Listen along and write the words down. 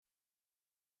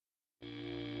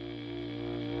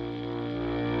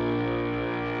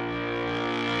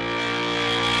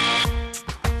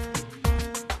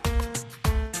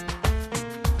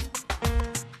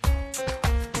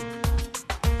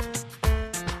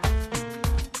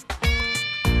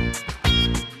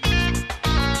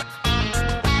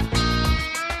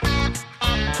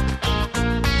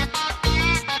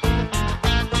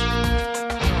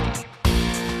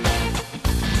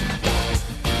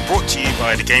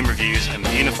provide game reviews and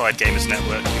the Unified Gamers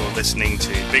Network, you're listening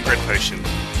to Big Red Potion, the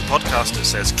podcast that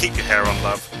says keep your hair on,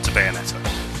 love, to Bayonetta.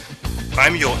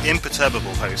 I'm your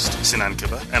imperturbable host, Sinan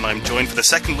Kubba, and I'm joined for the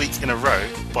second week in a row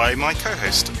by my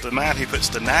co-host, the man who puts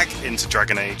the nag into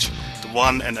Dragon Age, the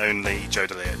one and only Joe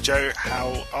DeLia. Joe,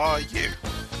 how are you?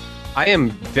 I am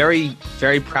very,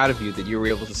 very proud of you that you were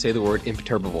able to say the word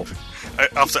imperturbable.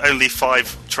 After only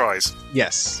 5 tries?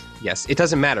 Yes. It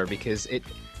doesn't matter because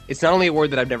it's not only a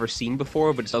word that I've never seen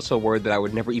before, but it's also a word that I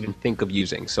would never even think of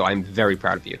using. So I'm very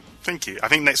proud of you. Thank you. I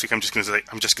think next week I'm just going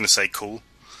to say cool.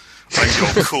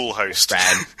 Like your cool host.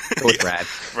 Rad. Go with yeah.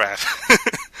 Rad.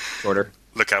 Shorter.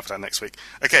 Look out for that next week.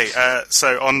 Okay,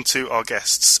 so on to our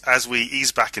guests. As we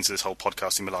ease back into this whole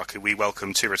podcasting malarkey, we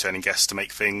welcome 2 returning guests to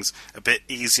make things a bit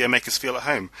easier, make us feel at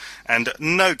home. And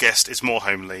no guest is more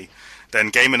homely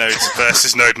than GamerNode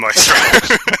versus Node Maestro.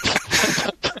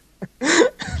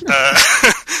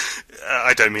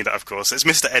 I don't mean that, of course. It's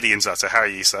Mr. Eddie Inzauto. How are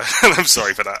you, sir? I'm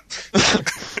sorry for that.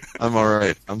 I'm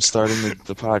alright. I'm starting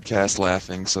the podcast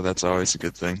laughing, so that's always a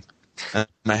good thing. And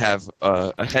I have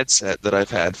a headset that I've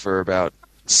had for about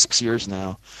 6 years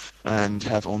now, and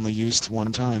have only used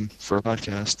one time for a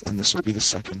podcast, and this will be the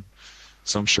second.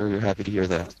 So I'm sure you're happy to hear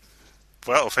that.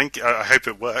 Well, thank you. I hope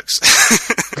it works.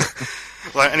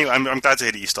 Well, anyway, I'm glad to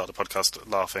hear that you start the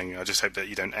podcast laughing. I just hope that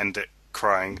you don't end it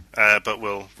crying. But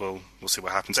we'll see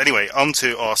what happens. Anyway, on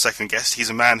to our second guest. He's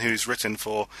a man who's written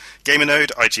for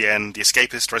GamerNode, IGN, The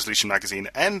Escapist, Resolution Magazine,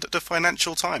 and The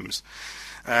Financial Times.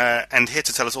 And here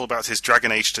to tell us all about his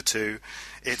Dragon Age tattoo,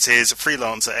 it is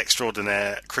freelancer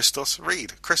extraordinaire Christos.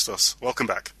 Reid, Christos, welcome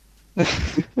back.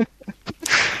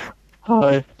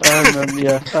 Hi.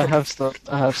 Yeah, I have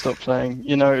stopped playing.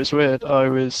 You know, it's weird. I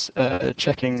was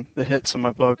checking the hits on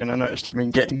my blog, and I noticed I've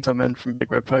been getting some in from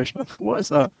Big Red Potion. I thought, what is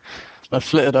that? And I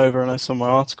flitted over, and I saw my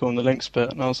article in the links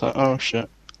bit, and I was like, oh shit.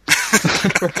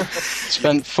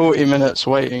 Spent 40 minutes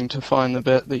waiting to find the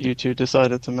bit that you two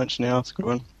decided to mention the article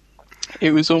in.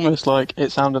 It was almost like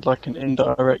it sounded like an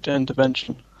indirect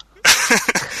intervention.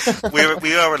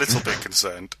 We are a little bit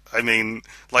concerned. I mean,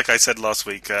 like I said last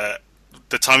week,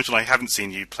 the times when I haven't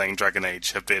seen you playing Dragon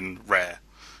Age have been rare,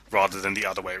 rather than the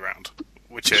other way around,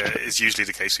 which is usually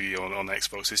the case with you on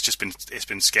Xbox. It's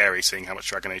been scary seeing how much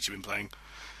Dragon Age you've been playing.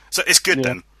 So it's good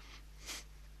then.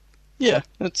 Yeah,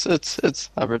 it's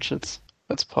average. It's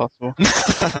possible.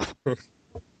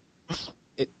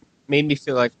 It made me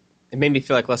feel like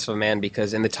less of a man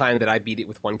because in the time that I beat it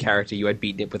with one character, you had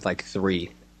beaten it with like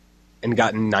 3 and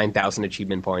gotten 9,000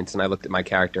 achievement points, and I looked at my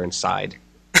character and sighed.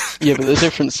 Yeah, but the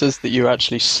difference is that you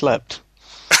actually slept.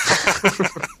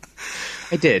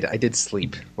 I did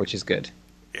sleep, which is good.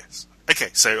 Yes. Okay,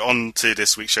 so on to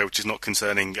this week's show, which is not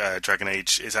concerning Dragon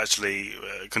Age. It's actually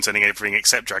concerning everything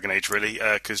except Dragon Age, really,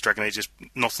 because Dragon Age is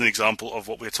not an example of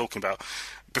what we're talking about.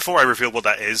 Before I reveal what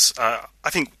that is, I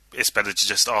think it's better to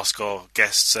just ask our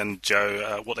guests and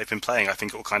Joe what they've been playing. I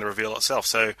think it will kind of reveal itself.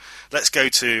 So let's go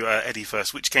to Eddie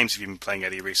first. Which games have you been playing,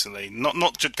 Eddie, recently?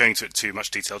 Not just going into it too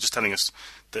much detail, just telling us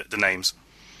the names.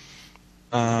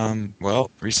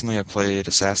 Well, recently I played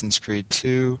Assassin's Creed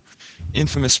 2,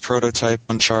 Infamous Prototype,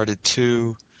 Uncharted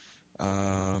 2.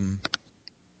 That's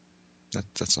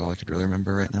all I could really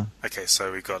remember right now. Okay,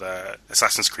 so we've got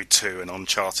Assassin's Creed 2 and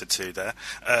Uncharted 2 there.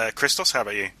 Christos, how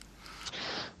about you?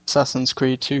 Assassin's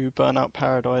Creed 2, Burnout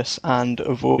Paradise, and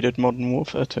avoided Modern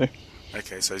Warfare 2.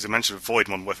 Okay, so as I mentioned, Avoid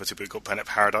Modern Warfare 2, we've got Burnout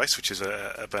Paradise, which is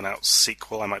a Burnout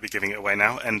sequel. I might be giving it away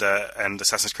now. And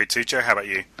Assassin's Creed 2. Joe, how about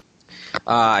you?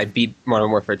 I beat Modern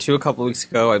Warfare 2 a couple of weeks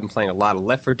ago. I've been playing a lot of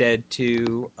Left 4 Dead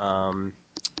 2, and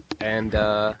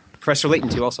Professor Layton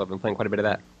 2 also. I've been playing quite a bit of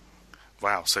that.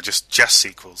 Wow, so just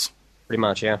sequels. Pretty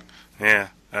much, yeah. Yeah.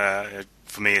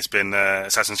 For me, it's been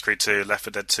Assassin's Creed 2, Left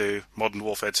 4 Dead 2, Modern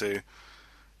Warfare 2.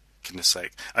 Goodness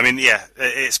sake. I mean, yeah,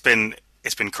 it's been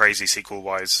crazy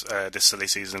sequel-wise this silly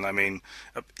season. I mean,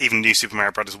 even New Super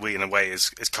Mario Bros. Wii, in a way,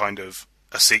 is kind of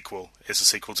a sequel. It's a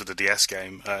sequel to the DS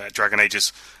game. Dragon Age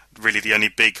is really the only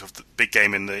big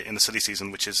game in the silly season,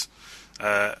 which is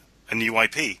a new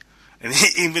IP. And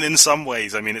even in some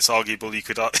ways, I mean, it's arguable you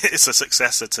could it's a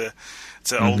successor to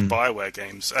old BioWare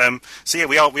games. So yeah,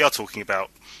 we are talking about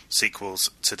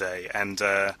sequels today, and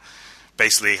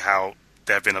basically how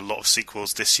there have been a lot of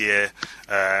sequels this year.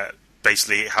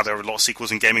 Basically, how there are a lot of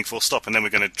sequels in gaming, full stop. And then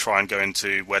we're going to try and go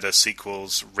into whether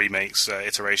sequels, remakes,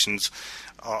 iterations,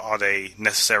 are they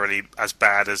necessarily as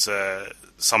bad as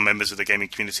some members of the gaming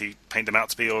community paint them out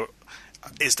to be, or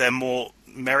is there more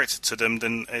merit to them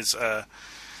than is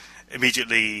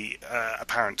immediately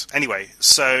apparent? Anyway,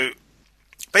 so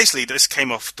basically this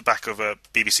came off the back of a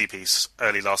BBC piece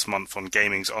early last month on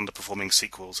gaming's underperforming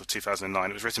sequels of 2009.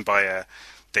 It was written by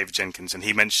David Jenkins, and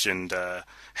he mentioned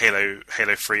Halo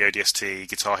 3 ODST,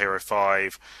 Guitar Hero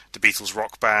 5, the Beatles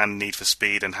Rock Band, Need for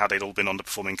Speed, and how they'd all been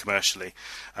underperforming commercially.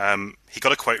 He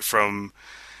got a quote from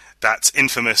that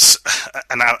infamous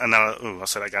I'll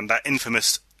say that again. That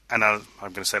infamous I'm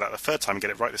going to say that the third time and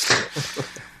get it right this time.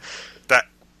 That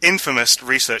infamous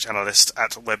research analyst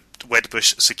at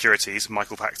Wedbush Securities,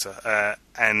 Michael Pachter,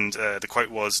 and the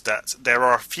quote was that there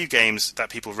are a few games that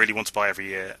people really want to buy every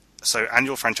year, so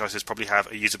annual franchises probably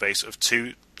have a user base of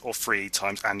 2 or 3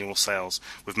 times annual sales,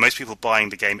 with most people buying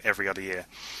the game every other year.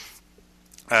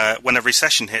 When a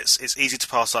recession hits, it's easy to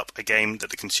pass up a game that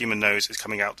the consumer knows is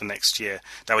coming out the next year.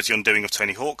 That was the undoing of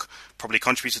Tony Hawk, probably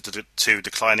contributed to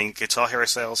declining Guitar Hero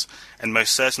sales, and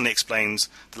most certainly explains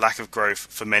the lack of growth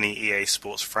for many EA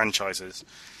Sports franchises.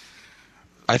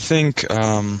 I think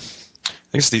the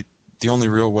only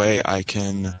real way I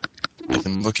can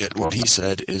look at what he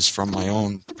said is from my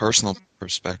own personal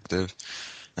perspective,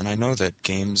 and I know that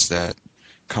games that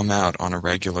come out on a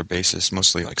regular basis,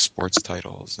 mostly like sports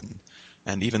titles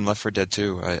and even Left 4 Dead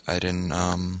 2, I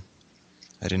didn't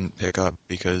pick up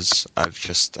because I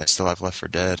still have Left 4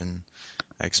 Dead and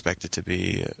I expect it to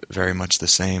be very much the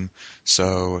same.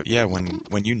 So yeah,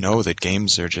 when you know that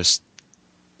games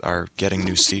are getting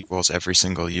new sequels every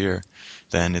single year,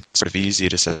 then it's sort of easy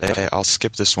to say, hey, I'll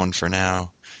skip this one for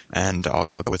now and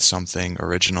I'll go with something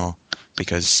original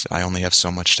because I only have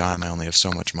so much time, I only have so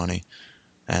much money.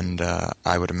 And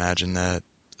I would imagine that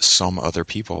some other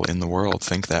people in the world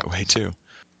think that way too.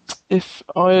 If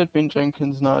I had been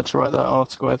Jenkins and I had to write that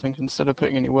article, I think instead of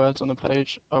putting any words on the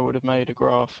page, I would have made a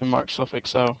graph in Microsoft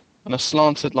Excel, and a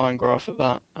slanted line graph at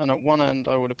that. And at one end,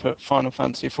 I would have put Final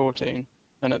Fantasy 14,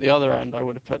 and at the other end, I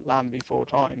would have put Land Before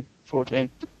Time 14.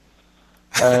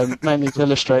 Mainly to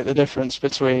illustrate the difference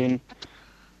between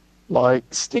like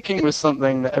sticking with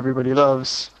something that everybody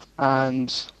loves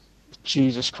and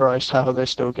Jesus Christ, how they're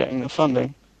still getting the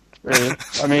funding. Really,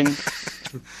 I mean,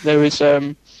 there was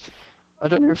I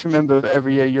don't know if you remember, but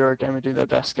every year Eurogamer do their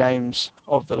best games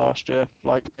of the last year,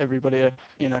 like everybody,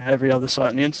 every other site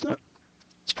on the internet,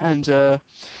 and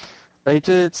they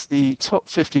did the top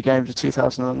 50 games of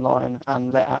 2009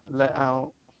 and let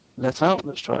out. Let's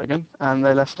try it again, and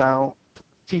they left out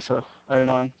FIFA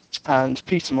 09. And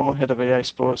Peter Moore, head of EA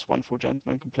Sports, wonderful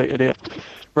gentleman, complete idiot,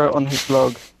 wrote on his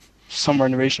blog somewhere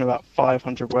in the region of about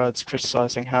 500 words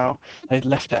criticising how they'd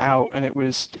left it out and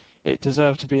it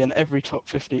deserved to be in every top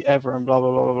 50 ever and blah, blah,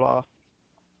 blah, blah, blah.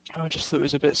 I just thought it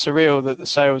was a bit surreal that the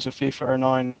sales of FIFA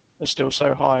 09 are still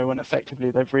so high when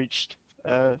effectively they've reached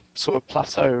a sort of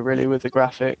plateau, really, with the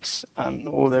graphics, and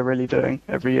all they're really doing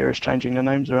every year is changing the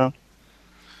names around.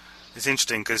 It's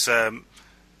interesting because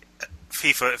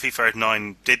FIFA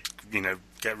 09 did,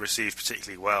 get received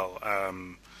particularly well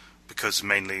because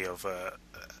mainly of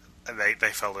they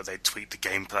felt that they'd tweaked the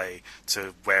gameplay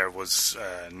to where it was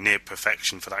near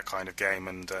perfection for that kind of game,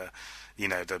 and the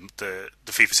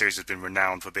FIFA series has been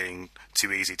renowned for being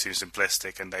too easy, too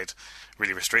simplistic, and they'd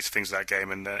really restricted things to that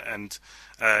game. And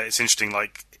it's interesting,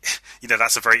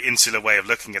 that's a very insular way of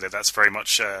looking at it. That's very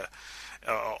much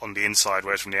on the inside,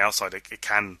 whereas from the outside, it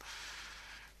can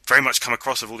very much come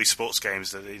across of all these sports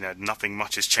games that nothing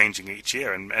much is changing each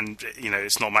year, and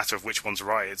it's not a matter of which one's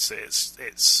right. It's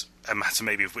a matter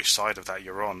maybe of which side of that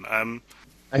you're on.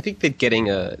 I think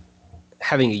that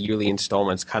having a yearly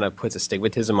installments kind of puts a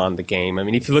stigmatism on the game. I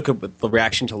mean, if you look at what the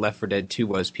reaction to Left 4 Dead 2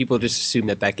 was, people just assumed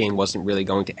that game wasn't really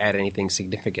going to add anything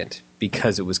significant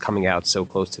because it was coming out so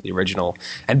close to the original,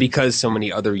 and because so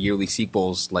many other yearly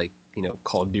sequels like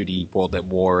Call of Duty, World at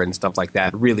War, and stuff like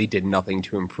that really did nothing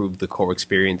to improve the core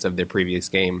experience of their previous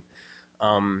game.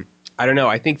 I don't know.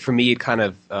 I think for me, it kind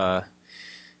of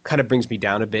brings me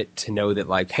down a bit to know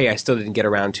that, hey, I still didn't get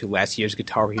around to last year's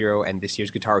Guitar Hero, and this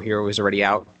year's Guitar Hero is already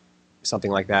out.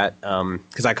 Something like that,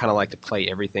 because I kind of like to play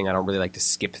everything. I don't really like to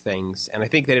skip things, and I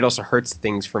think that it also hurts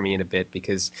things for me in a bit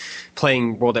because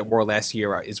playing World at War last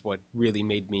year is what really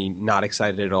made me not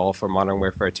excited at all for Modern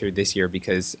Warfare 2 this year,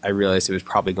 because I realized it was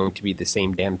probably going to be the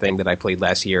same damn thing that I played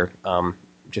last year,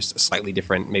 just slightly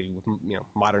different, maybe with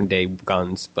modern day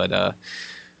guns. But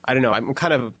I don't know. I'm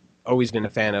kind of always been a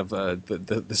fan of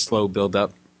the slow build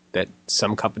up that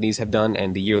some companies have done,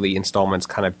 and the yearly installments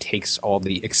kind of takes all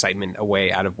the excitement away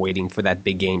out of waiting for that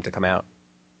big game to come out.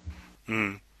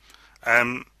 It's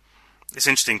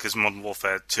interesting because Modern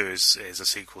Warfare 2 is a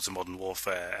sequel to Modern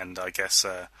Warfare, and I guess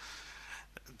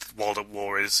World at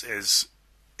War is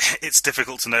it's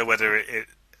difficult to know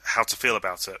how to feel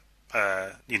about it.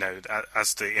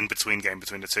 As the in-between game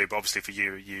between the two, but obviously for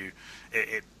you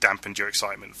it dampened your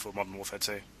excitement for Modern Warfare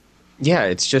 2. Yeah,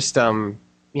 it's just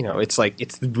it's like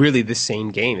it's really the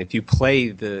same game. If you play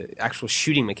the actual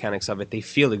shooting mechanics of it, they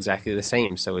feel exactly the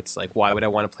same. So it's like, why would I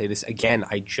want to play this again?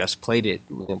 I just played it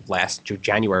last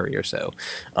January or so.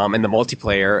 And the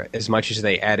multiplayer, as much as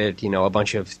they added, a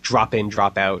bunch of drop in,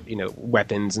 drop out,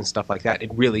 weapons and stuff like that,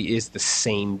 it really is the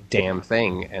same damn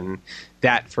thing. And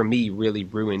that, for me, really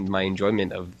ruined my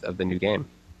enjoyment of the new game.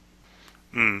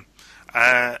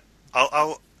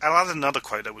 I'll add another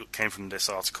quote that came from this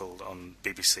article on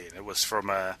BBC, and it was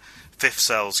from Fifth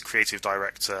Cell's creative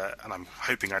director, and I'm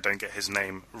hoping I don't get his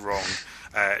name wrong,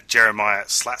 Jeremiah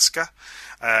Slatska.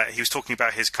 He was talking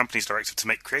about his company's directive to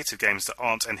make creative games that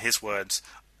aren't, in his words,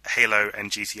 Halo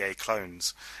and GTA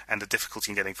clones, and the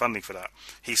difficulty in getting funding for that.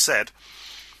 He said,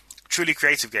 truly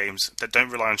creative games that don't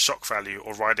rely on shock value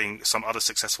or riding some other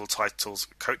successful title's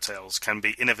coattails can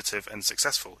be innovative and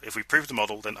successful. If we prove the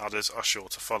model, then others are sure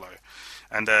to follow.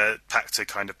 And Pactor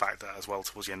kind of backed that as well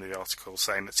towards the end of the article,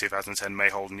 saying that 2010 may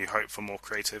hold new hope for more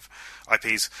creative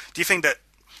IPs. Do you think that,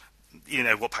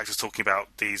 what Pactor's talking about,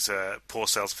 these poor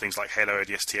sales of things like Halo,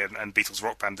 ODST, and Beatles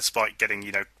Rock Band, despite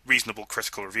getting, reasonable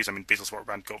critical reviews? I mean, Beatles Rock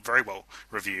Band got very well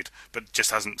reviewed, but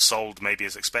just hasn't sold maybe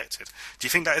as expected. Do you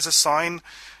think that is a sign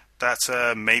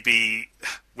that maybe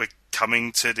we're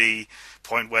coming to the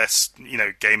point where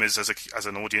gamers as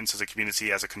an audience, as a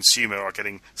community, as a consumer are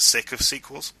getting sick of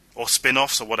sequels or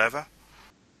spin-offs or whatever?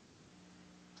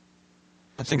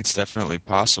 I think it's definitely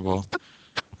possible.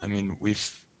 I mean,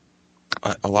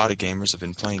 a lot of gamers have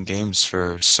been playing games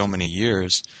for so many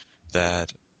years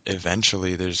that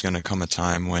eventually there's going to come a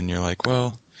time when you're like,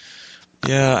 well,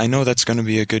 yeah, I know that's going to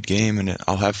be a good game and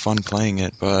I'll have fun playing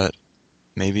it, but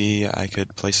maybe I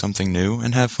could play something new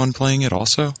and have fun playing it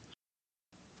also.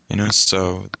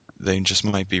 So they just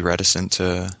might be reticent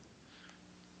to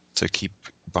keep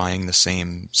buying the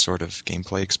same sort of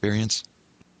gameplay experience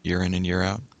year in and year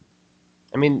out.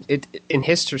 I mean,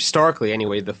 historically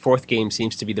anyway, the fourth game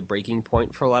seems to be the breaking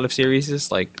point for a lot of series.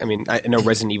 Like, I mean, I know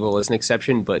Resident Evil is an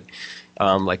exception, but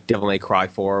like Devil May Cry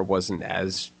 4 wasn't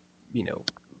as,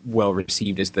 well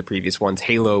received as the previous ones.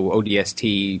 Halo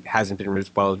ODST hasn't been as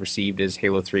well received as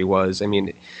Halo 3 was. I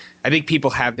mean, I think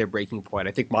people have their breaking point.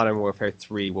 I think Modern Warfare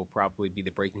 3 will probably be the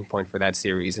breaking point for that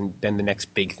series, and then the next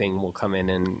big thing will come in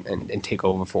and take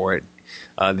over for it.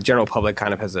 The general public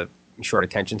kind of has a short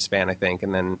attention span, I think,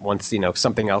 and then once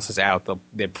something else is out,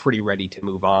 they're pretty ready to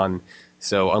move on.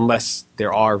 So unless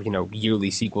there are yearly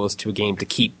sequels to a game to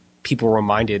keep people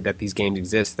reminded that these games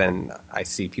exist, then I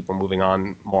see people moving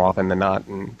on more often than not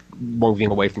and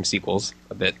moving away from sequels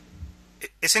a bit.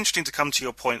 It's interesting to come to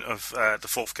your point of the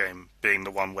fourth game being the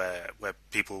one where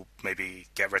people maybe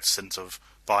get reticent of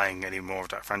buying any more of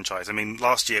that franchise. I mean,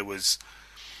 last year was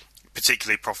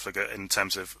particularly profligate in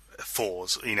terms of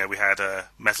fours. We had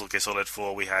Metal Gear Solid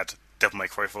 4, we had Devil May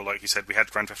Cry 4, like you said, we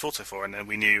had Grand Theft Auto 4, and then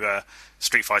we knew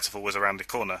Street Fighter 4 was around the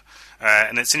corner.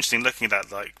 And it's interesting looking at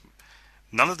that, like,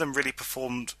 none of them really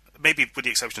performed, maybe with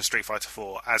the exception of Street Fighter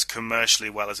 4, as commercially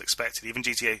well as expected. Even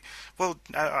GTA, well,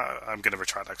 I'm going to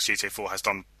retract that because GTA 4 has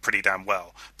done pretty damn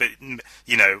well. But,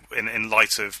 in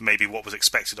light of maybe what was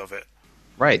expected of it.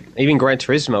 Right. Even Gran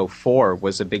Turismo 4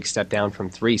 was a big step down from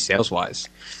 3 sales-wise.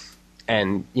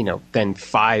 And, then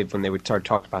 5, when they would start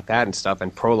talking about that and stuff,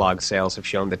 and Prologue sales have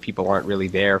shown that people aren't really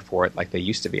there for it like they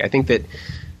used to be. I think that,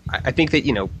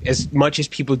 as much as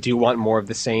people do want more of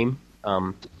the same,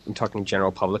 I'm talking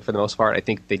general public for the most part, I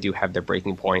think they do have their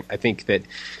breaking point. I think that,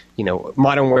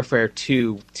 Modern Warfare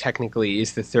 2 technically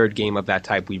is the third game of that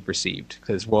type we've received,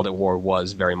 because World at War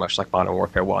was very much like Modern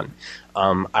Warfare 1.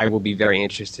 I will be very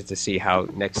interested to see how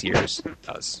next year's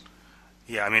does.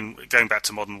 Yeah, I mean, going back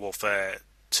to Modern Warfare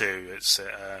 2, it's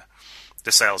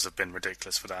the sales have been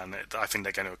ridiculous for that, and I think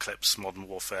they're going to eclipse Modern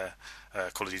Warfare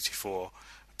Call of Duty 4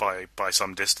 by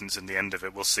some distance in the end of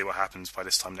it. We'll see what happens by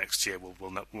this time next year.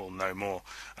 We'll know more.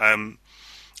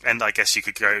 And I guess we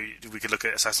could look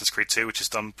at Assassin's Creed 2, which has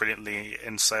done brilliantly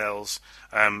in sales.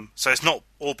 So it's not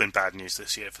all been bad news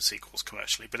this year for sequels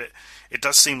commercially, but it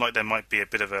does seem like there might be a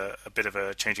bit of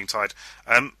a changing tide.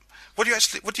 What do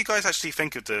you guys actually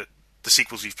think of the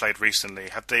sequels you've played recently?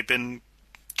 Have they been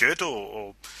good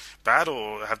or bad,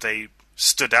 or have they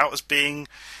stood out as being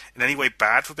in any way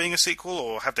bad for being a sequel,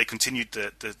 or have they continued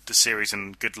the series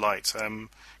in good light?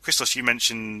 Christos, you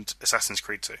mentioned Assassin's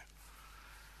Creed 2.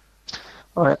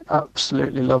 I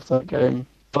absolutely love that game,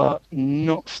 but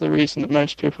not for the reason that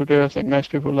most people do. I think most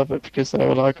people love it because they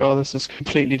were like, oh, this is a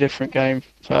completely different game,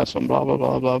 first one, blah, blah,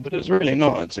 blah, blah, but it's really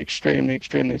not. It's extremely,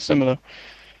 extremely similar.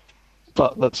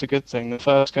 But that's a good thing. The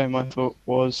first game I thought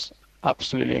was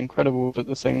absolutely incredible, but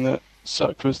the thing that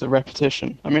sucked was the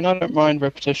repetition. I mean, I don't mind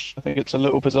repetition. I think it's a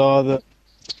little bizarre that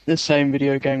the same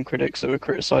video game critics that were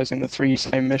criticizing the three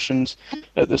same missions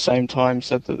at the same time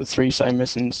said that the three same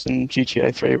missions in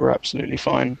GTA 3 were absolutely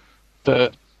fine.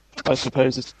 But I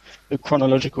suppose it's the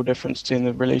chronological difference between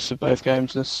the release of both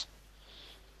games is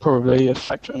probably a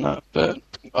factor in that. But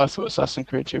I thought Assassin's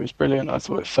Creed 2 was brilliant. I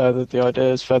thought it furthered the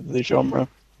ideas, furthered the genre.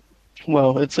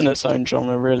 Well, it's in its own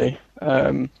genre, really.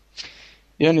 The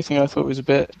only thing I thought was a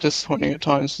bit disappointing at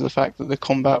times was the fact that the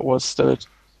combat was still a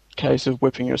case of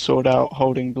whipping your sword out,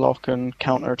 holding block, and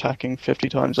counter-attacking 50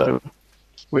 times over,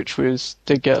 which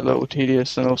did get a little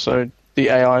tedious, and also the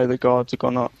AI of the guards had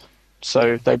gone up,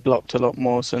 so they blocked a lot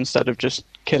more, so instead of just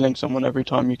killing someone every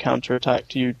time you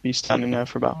counter-attacked, you'd be standing there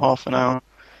for about half an hour,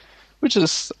 which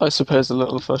is, I suppose, a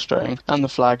little frustrating. And the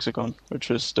flags are gone, which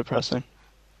was depressing,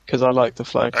 because I like the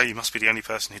flag. Oh, you must be the only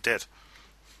person who did.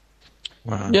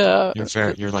 Wow. Yeah.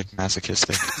 You're like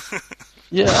masochistic.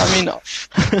 Yeah, I mean,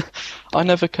 I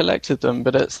never collected them,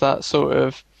 but it's that sort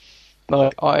of,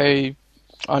 like, I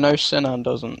know Sinan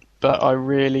doesn't, but I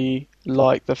really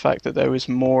like the fact that there was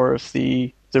more of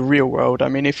the real world. I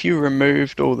mean, if you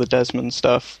removed all the Desmond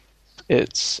stuff,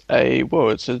 it's a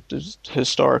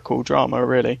historical drama,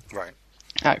 really. Right.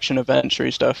 Action adventure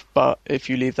stuff, but if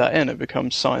you leave that in, it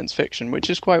becomes science fiction, which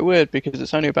is quite weird because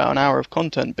it's only about an hour of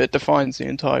content, but it defines the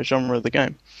entire genre of the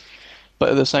game. But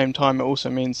at the same time, it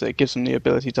also means that it gives them the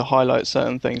ability to highlight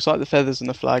certain things, like the feathers and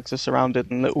the flags are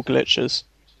surrounded in little glitches,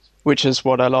 which is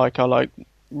what I like. I like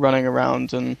running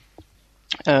around and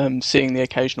seeing the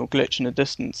occasional glitch in the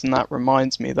distance, and that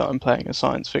reminds me that I'm playing a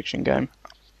science fiction game,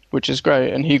 which is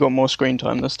great. And he got more screen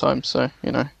time this time, so,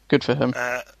 good for him.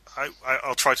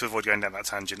 I'll try to avoid going down that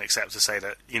tangent, except to say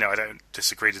that, I don't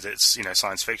disagree that it's,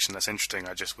 science fiction. That's interesting.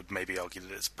 I just would maybe argue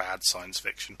that it's bad science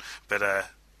fiction. But,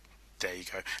 there you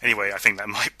go. Anyway, I think that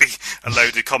might be a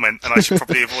loaded comment, and I should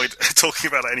probably avoid talking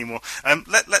about it anymore.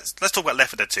 Let's talk about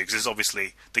Left 4 Dead 2, because it's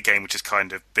obviously the game which has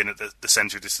kind of been at the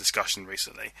centre of this discussion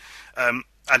recently. I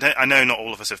know not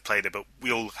all of us have played it, but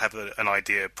we all have an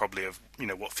idea probably of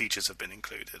what features have been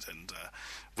included, and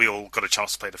we all got a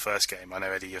chance to play the first game. I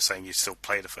know, Eddie, you're saying you still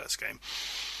play the first game.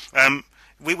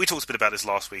 We talked a bit about this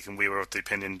last week, and we were of the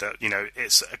opinion that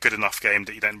it's a good enough game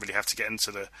that you don't really have to get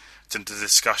into the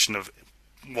discussion of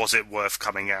was it worth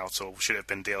coming out or should it have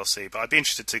been DLC. But I'd be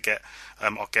interested to get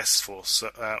our guests' thoughts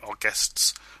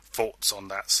on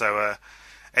that. So,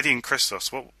 Eddie and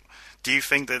Christos, what do you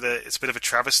think that it's a bit of a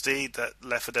travesty that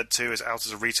Left 4 Dead 2 is out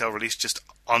as a retail release just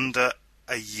under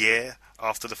a year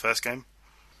after the first game?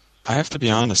 I have to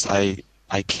be honest, I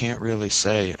can't really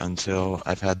say until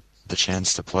I've had the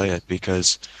chance to play it,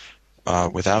 because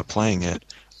without playing it,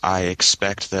 I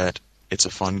expect that it's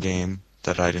a fun game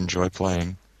that I'd enjoy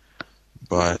playing,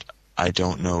 but I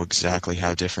don't know exactly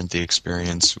how different the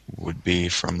experience would be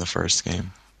from the first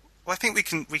game. Well, I think we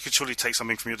could surely take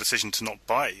something from your decision to not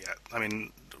buy it yet. I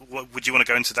mean, would you want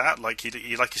to go into that? Like you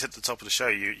said at the top of the show,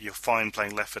 you're fine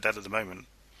playing Left 4 Dead at the moment.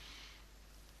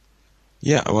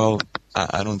 Yeah, well,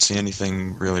 I don't see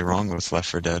anything really wrong with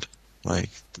Left 4 Dead. Like,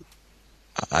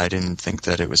 I didn't think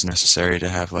that it was necessary to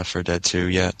have Left 4 Dead 2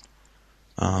 yet.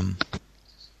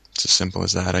 It's as simple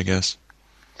as that, I guess.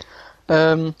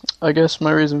 I guess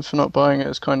my reason for not buying it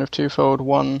is kind of twofold.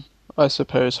 One, I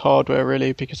suppose, hardware,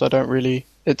 really, because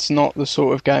it's not the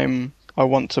sort of game I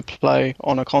want to play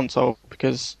on a console,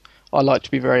 because I like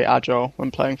to be very agile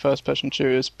when playing first-person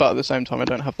shooters, but at the same time I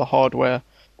don't have the hardware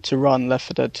to run Left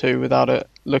 4 Dead 2 without it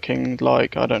looking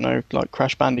like, I don't know, like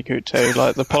Crash Bandicoot 2.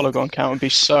 Like, the polygon count would be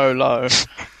so low.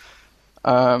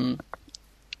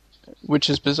 Which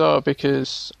is bizarre,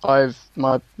 because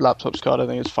my laptop's card, I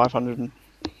think, is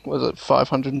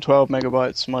 512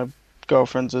 megabytes. My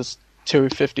girlfriend's is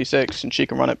 256, and she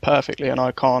can run it perfectly, and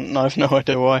I can't, and I have no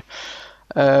idea why.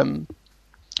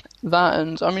 That,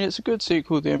 and I mean, it's a good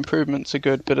sequel, the improvements are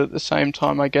good, but at the same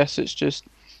time, I guess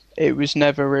it was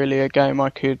never really a game I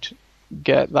could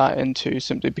get that into,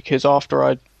 simply because after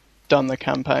I'd done the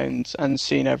campaigns and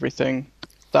seen everything,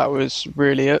 that was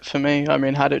really it for me. I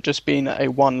mean, had it just been a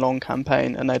one long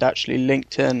campaign and they'd actually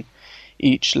linked in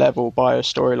each level by a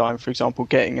storyline, for example,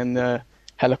 getting in the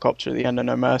helicopter at the end of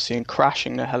No Mercy and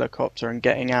crashing the helicopter and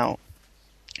getting out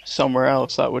somewhere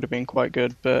else, that would have been quite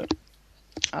good. But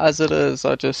as it is,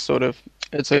 it's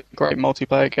a great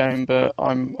multiplayer game, but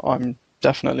I'm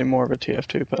definitely more of a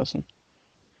TF2 person.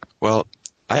 Well,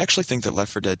 I actually think that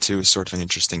Left 4 Dead 2 is sort of an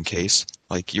interesting case.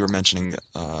 Like, you were mentioning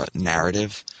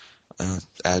narrative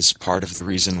as part of the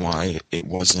reason why it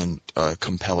wasn't a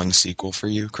compelling sequel for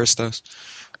you, Christos.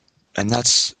 And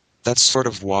that's sort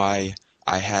of why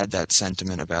I had that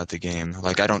sentiment about the game.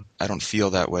 Like I don't feel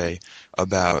that way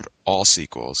about all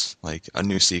sequels. Like a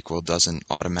new sequel doesn't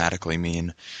automatically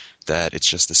mean that it's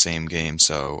just the same game,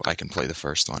 so I can play the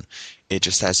first one. It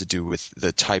just has to do with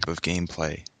the type of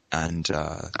gameplay and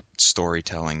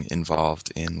storytelling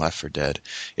involved in Left 4 Dead.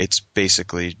 It's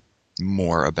basically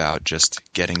more about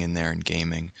just getting in there and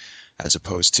gaming, as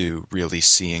opposed to really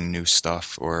seeing new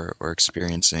stuff or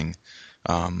experiencing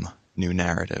new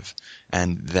narrative.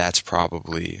 And that's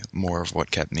probably more of what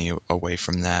kept me away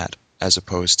from that, as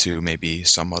opposed to maybe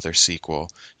some other sequel,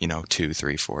 2,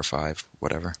 3, 4, 5,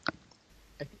 whatever.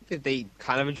 I think that they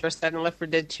kind of addressed that in Left 4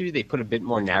 Dead 2. They put a bit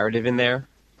more narrative in there.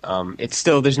 It's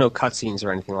still, there's no cutscenes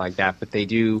or anything like that, but they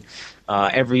do,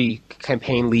 every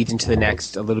campaign leads into the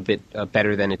next a little bit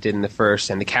better than it did in the first,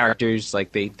 and the characters,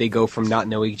 like, they go from not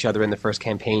knowing each other in the first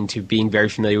campaign to being very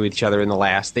familiar with each other in the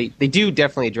last. They do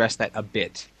definitely address that a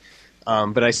bit.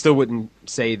 But I still wouldn't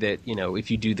say that,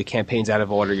 if you do the campaigns out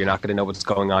of order, you're not going to know what's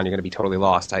going on, you're going to be totally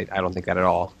lost. I don't think that at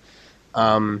all.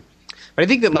 But I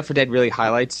think that Left 4 Dead really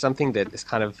highlights something that is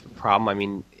kind of a problem. I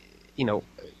mean,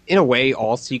 in a way,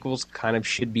 all sequels kind of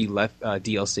should be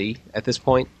DLC at this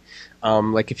point.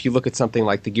 Like, if you look at something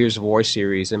like the Gears of War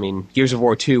series, I mean, Gears of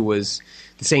War 2 was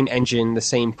the same engine, the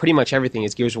same pretty much everything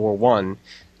as Gears of War 1,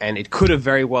 and it could have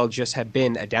very well just have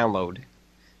been a download.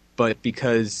 But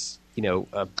because,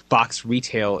 box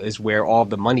retail is where all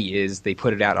the money is, they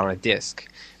put it out on a disc.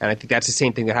 And I think that's the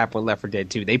same thing that happened with Left 4 Dead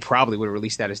 2. They probably would have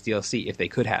released that as DLC if they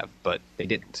could have, but they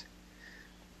didn't.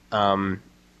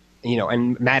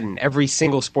 And Madden, every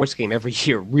single sports game every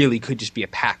year really could just be a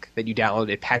pack that you download,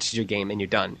 it patches your game, and you're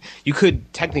done. You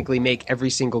could technically make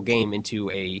every single game into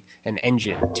an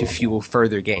engine to fuel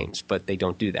further games, but they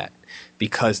don't do that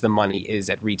because the money is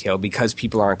at retail, because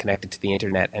people aren't connected to the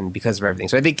internet, and because of everything.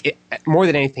 So I think more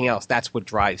than anything else, that's what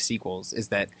drives sequels, is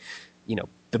that,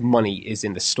 the money is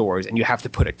in the stores, and you have to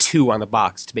put a 2 on the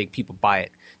box to make people buy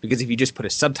it, because if you just put a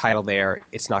subtitle there,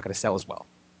 it's not going to sell as well.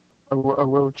 I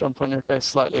will jump on your case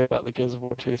slightly about the Gears of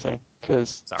War 2 thing,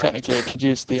 because technically it could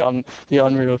use the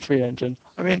Unreal 3 engine.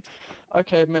 I mean,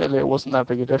 okay, admittedly it wasn't that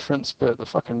big a difference, but the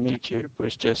fucking meat cube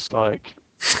was just like,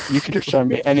 you could have shown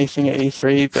me anything at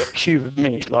E3, but cube of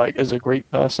meat, like, as a Greek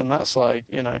person, that's like,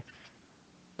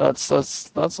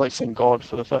 that's like seeing God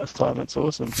for the first time. It's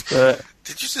awesome. But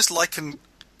did you just liken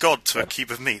God to a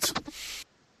cube of meat?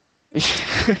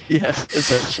 Yeah,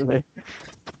 essentially.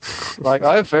 Like,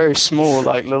 I have very small,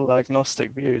 like, little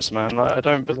agnostic views, man. Like, I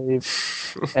don't believe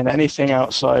in anything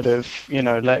outside of,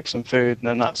 Lex and food, and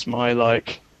then that's my,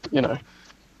 like,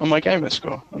 on my gamer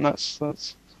score. And that's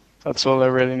all I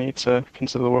really need to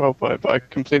consider the world by. But I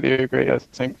completely agree, I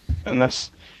think,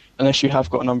 unless you have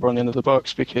got a number on the end of the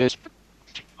box, because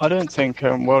I don't think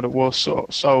World at War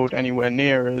sold anywhere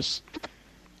near as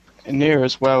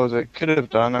well as it could have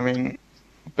done. I mean,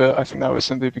 but I think that was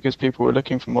simply because people were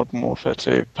looking for Modern Warfare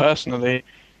 2. Personally,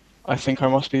 I think I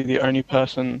must be the only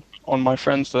person on my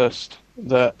friends list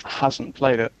that hasn't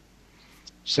played it,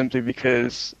 simply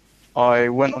because I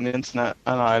went on the internet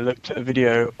and I looked at a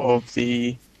video of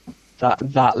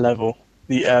that level,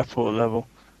 the airport level,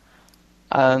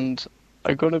 and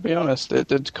I gotta be honest, it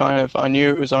did I knew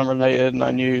it was unrelated, and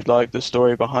I knew, like, the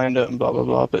story behind it and blah blah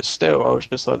blah, but still, I was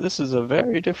just like, this is a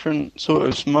very different, sort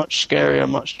of much scarier,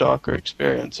 much darker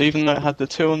experience. Even though it had the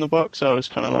 2 on the box, I was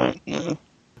kind of like, nah.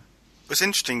 It's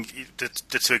interesting,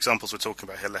 the two examples we're talking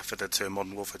about here, Left 4 Dead 2 and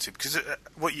Modern Warfare 2, because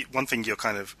one thing you're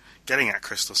kind of getting at,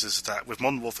 Christos, is that with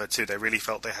Modern Warfare 2, they really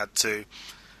felt they had to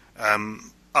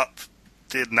up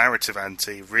the narrative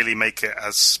ante, really make it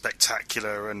as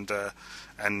spectacular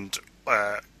and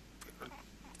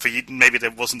for you, maybe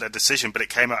there wasn't their decision, but it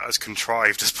came out as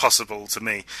contrived as possible to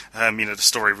me. The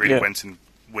story really went in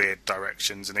weird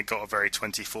directions, and it got a very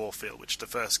 24 feel, which the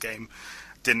first game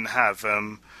didn't have.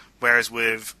 Whereas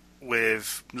with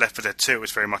Left 4 Dead 2, it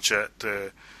was very much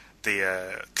the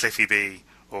Cliffy B,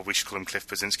 or we should call him Cliff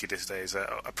Brzezinski these days,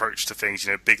 approach to things,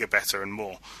 bigger, better, and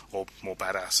more, or more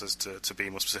badass, as to be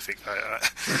more specific.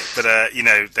 But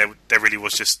there really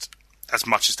was just as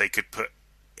much as they could put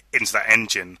into that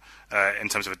engine in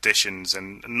terms of additions,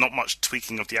 and not much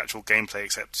tweaking of the actual gameplay,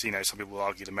 except some people will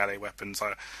argue the melee weapons.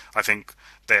 I think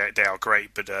they are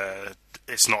great, but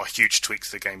it's not a huge tweak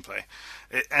to the gameplay.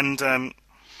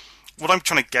 What I'm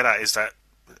trying to get at is that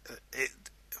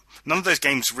none of those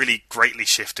games really greatly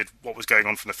shifted what was going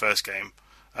on from the first game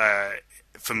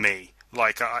for me.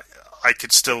 Like, I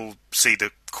could still see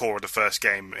the core of the first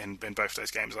game in both those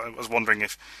games. I was wondering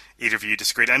if either of you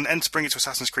disagreed. And to bring it to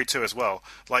Assassin's Creed 2 as well.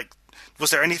 Like,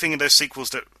 was there anything in those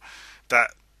sequels that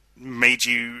made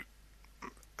you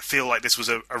feel like this was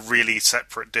a really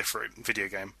separate, different video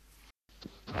game?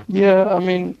 Yeah, I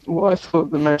mean, what I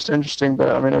thought the most interesting bit,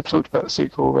 I mean, I've talked about the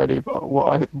sequel already, but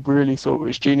what I really thought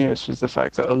was genius was the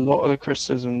fact that a lot of the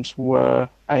criticisms were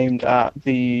aimed at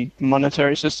the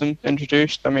monetary system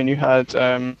introduced. I mean, you had,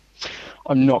 I'm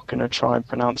not going to try and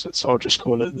pronounce it, so I'll just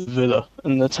call it the villa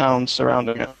and the town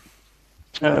surrounding it.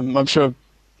 I'm sure,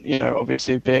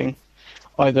 obviously being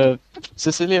either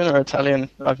Sicilian or Italian,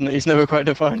 he's never quite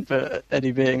defined, but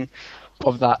Eddie being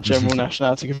of that general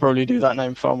nationality could probably do that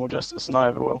name far more justice than I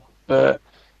ever will. But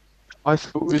I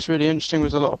thought what was really interesting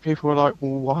was a lot of people were like,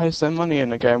 well, why is there money in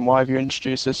the game? Why have you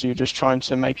introduced this? You're just trying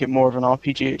to make it more of an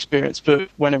RPG experience. But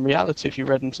when in reality, if you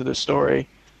read into the story,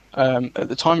 at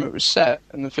the time it was set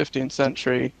in the 15th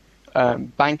century,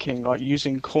 banking, like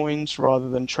using coins rather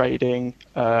than trading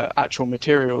actual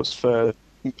materials for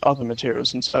other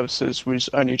materials and services, was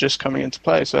only just coming into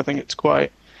play. So I think it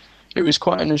was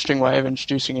quite an interesting way of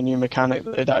introducing a new mechanic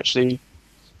that had actually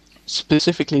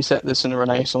specifically set this in the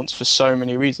Renaissance for so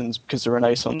many reasons, because the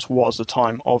Renaissance was a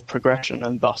time of progression,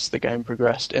 and thus the game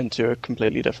progressed into a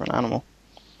completely different animal.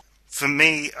 For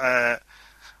me, I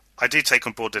do take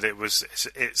on board that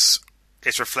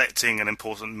it's reflecting an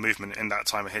important movement in that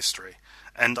time of history,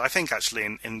 and I think actually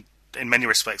in many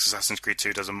respects Assassin's Creed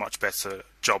 2 does a much better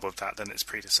job of that than its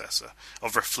predecessor,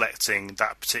 of reflecting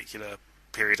that particular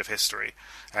period of history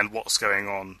and what's going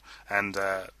on, and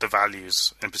the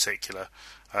values in particular,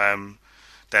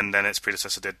 than its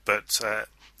predecessor did. But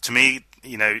to me,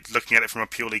 looking at it from a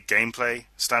purely gameplay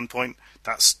standpoint,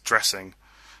 that's dressing,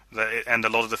 and a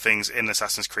lot of the things in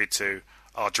Assassin's Creed 2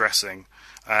 are dressing,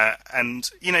 and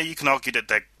you can argue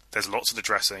that there's lots of the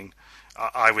dressing.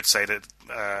 I would say that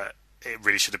it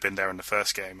really should have been there in the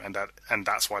first game, and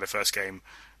that's why the first game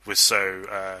was so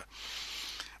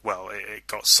it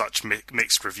got such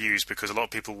mixed reviews, because a lot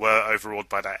of people were overawed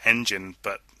by that engine,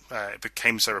 but it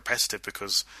became so repetitive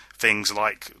because things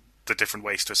like the different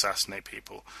ways to assassinate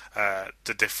people,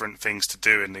 the different things to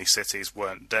do in these cities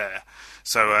weren't there.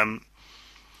 So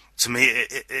to me,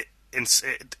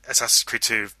 Assassin's Creed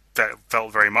 2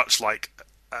 felt very much like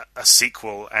a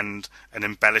sequel and an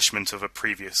embellishment of a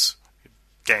previous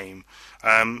game.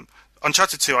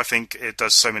 Uncharted 2, I think it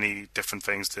does so many different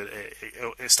things that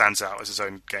it stands out as its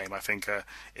own game. I think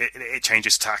it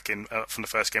changes tack from the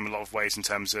first game in a lot of ways, in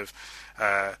terms of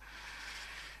the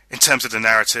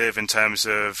narrative, in terms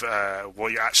of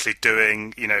what you're actually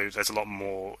doing. There's a lot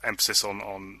more emphasis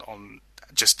on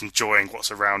just enjoying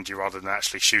what's around you rather than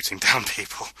actually shooting down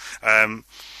people.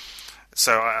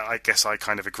 So I guess I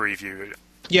kind of agree with you.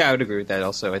 Yeah, I would agree with that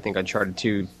also. I think Uncharted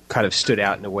 2 kind of stood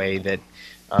out in a way that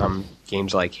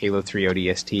games like Halo 3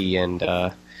 ODST and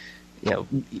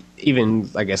even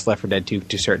I guess Left 4 Dead 2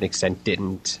 to a certain extent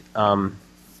didn't. I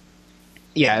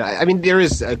mean there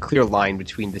is a clear line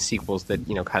between the sequels that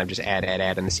kind of just add,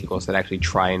 and the sequels that actually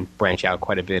try and branch out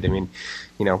quite a bit. I mean,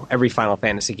 every Final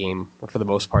Fantasy game, for the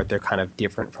most part, they're kind of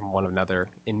different from one another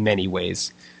in many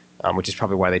ways, which is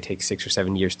probably why they take 6 or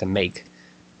 7 years to make.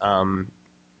 And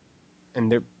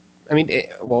they're, I mean,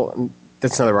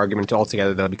 that's another argument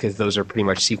altogether, though, because those are pretty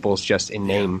much sequels just in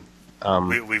name.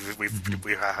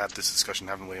 We've had this discussion,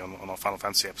 haven't we, on our Final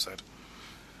Fantasy episode?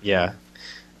 Yeah,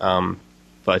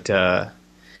 but I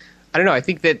don't know. I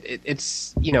think that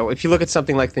it's if you look at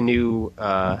something like the new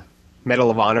Medal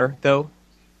of Honor, though,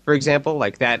 for example,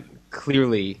 like that,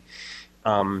 clearly,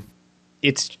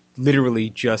 it's literally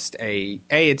just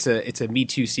it's a Me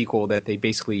Too sequel that they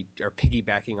basically are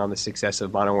piggybacking on the success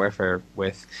of Modern Warfare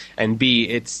with, and B,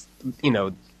 it's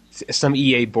some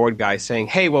EA board guy saying,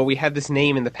 hey, well, we had this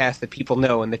name in the past that people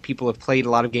know and that people have played a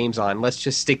lot of games on. Let's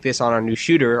just stick this on our new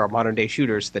shooter, our modern day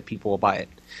shooters, so that people will buy it.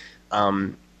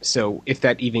 So if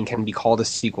that even can be called a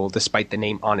sequel, despite the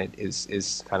name on it,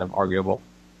 is kind of arguable.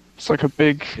 It's like a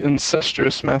big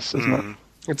incestuous mess, isn't it?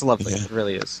 It's lovely. Yeah. It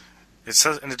really is.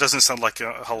 And it doesn't sound like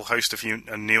a whole host of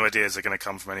new ideas are going to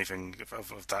come from anything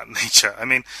of that nature. I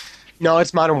mean, no,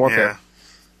 it's Modern Warfare.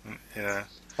 Yeah.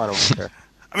 Modern Warfare.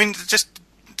 I mean, just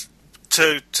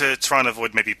to try and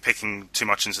avoid maybe picking too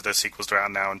much into those sequels that are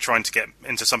out now, and trying to get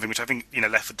into something which I think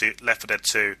Left 4 Dead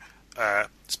 2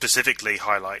 specifically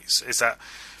highlights, is that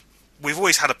we've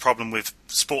always had a problem with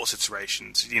sports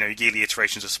iterations. Yearly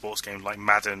iterations of sports games like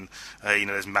Madden.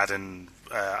 There's Madden.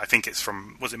 I think it's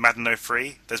was it Madden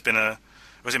 03?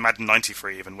 Was it Madden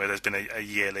 93 even, where there's been a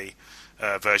yearly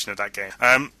version of that game.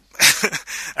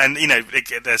 And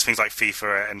there's things like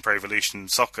FIFA and Pro Evolution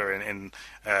Soccer in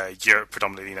Europe,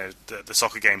 predominantly. The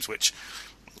soccer games, which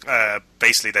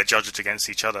basically they're judged against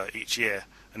each other each year,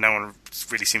 and no one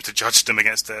really seems to judge them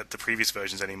against the previous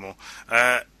versions anymore.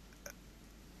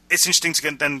 It's interesting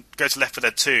to then go to Left 4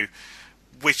 Dead 2,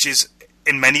 which is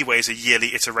in many ways a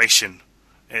yearly iteration.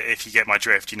 if you get my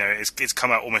drift. It's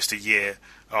come out almost a year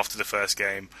after the first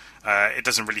game. It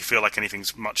doesn't really feel like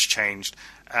anything's much changed.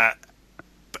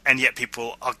 And yet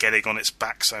people are getting on its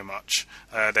back so much.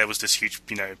 There was this huge,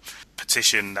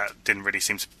 petition that didn't really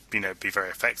seem to, be very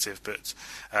effective, but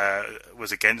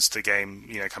was against the game,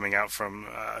 coming out from,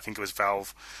 I think it was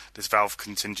this Valve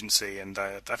contingency, and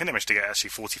I think they managed to get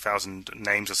actually 40,000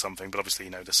 names or something, but obviously,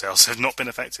 the sales have not been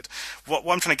affected. What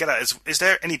I'm trying to get at is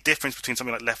there any difference between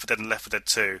something like Left 4 Dead and Left 4 Dead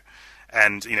 2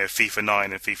 and, FIFA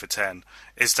 9 and FIFA 10?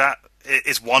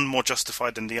 Is one more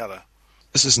justified than the other?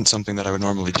 This isn't something that I would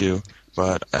normally do,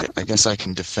 but I guess I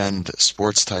can defend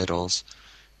sports titles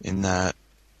in that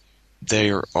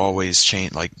they are always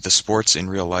change. Like the sports in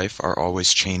real life are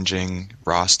always changing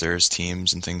rosters,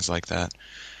 teams, and things like that.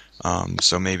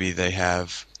 So maybe they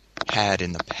have had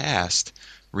in the past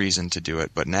reason to do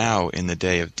it, but now in the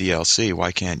day of DLC,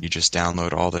 why can't you just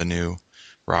download all the new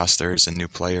rosters and new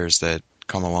players that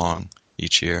come along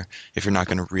each year if you're not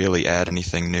going to really add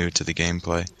anything new to the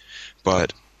gameplay?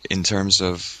 But in terms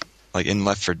of, like in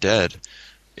Left 4 Dead,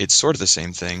 it's sort of the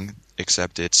same thing,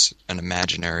 except it's an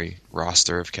imaginary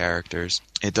roster of characters.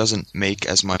 It doesn't make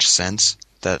as much sense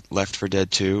that Left 4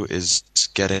 Dead 2 is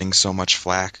getting so much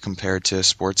flack compared to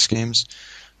sports games,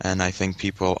 and I think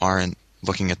people aren't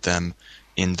looking at them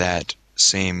in that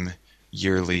same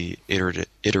yearly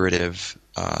iterative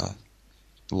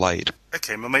light.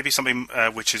 Okay, well maybe something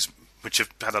which have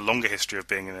had a longer history of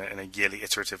being in a yearly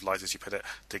iterative light, as you put it,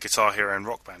 the Guitar Hero and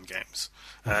Rock Band games.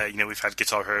 We've had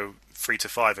Guitar Hero 3 to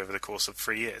 5 over the course of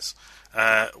 3 years.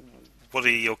 What are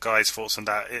your guys' thoughts on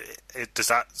that? Does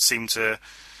that seem to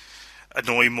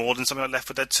annoy more than something like Left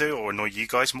 4 Dead 2, or annoy you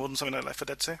guys more than something like Left 4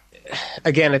 Dead 2?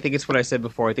 Again, I think it's what I said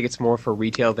before. I think it's more for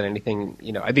retail than anything.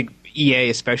 I think EA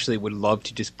especially would love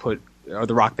to just put, or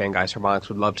the Rock Band guys, Harmonix,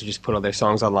 would love to just put all their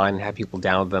songs online and have people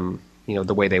download them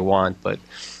the way they want. But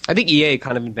I think EA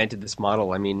kind of invented this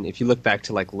model. I mean, if you look back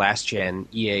to like last gen,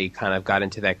 EA kind of got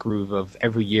into that groove of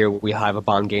every year we'll have a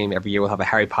Bond game, every year we'll have a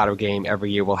Harry Potter game, every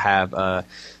year we'll have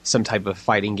some type of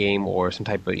fighting game or some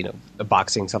type of, a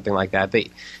boxing, something like that.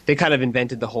 They kind of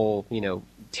invented the whole,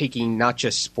 taking not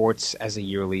just sports as a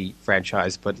yearly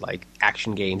franchise, but like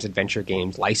action games, adventure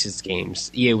games, licensed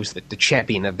games. EA was the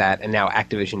champion of that, and now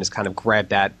Activision has kind of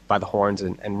grabbed that by the horns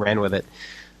and ran with it.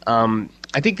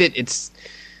 I think that it's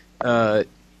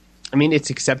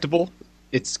acceptable.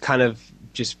 It's kind of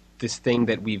just this thing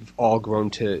that we've all grown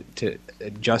to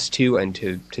adjust to and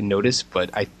to notice, but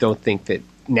I don't think that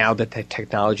now that the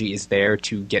technology is there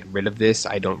to get rid of this,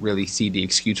 I don't really see the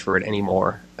excuse for it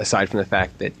anymore, aside from the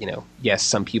fact that, yes,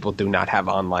 some people do not have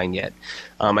online yet.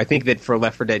 I think that for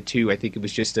Left 4 Dead 2, I think it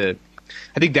was just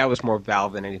I think that was more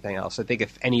Valve than anything else. I think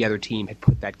if any other team had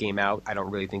put that game out, I don't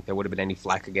really think there would have been any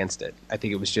flack against it. I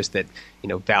think it was just that,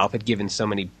 Valve had given so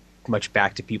much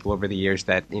back to people over the years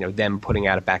that, them putting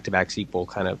out a back-to-back sequel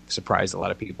kind of surprised a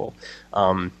lot of people.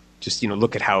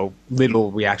 Look at how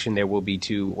little reaction there will be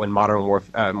to when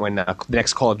the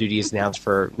next Call of Duty is announced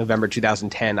for November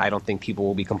 2010. I don't think people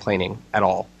will be complaining at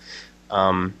all.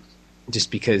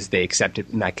 Just because they accept it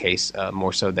in that case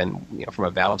more so than, from a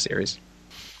Valve series.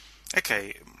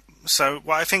 Okay, so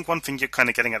I think one thing you're kind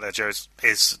of getting at there, Joe,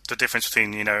 is the difference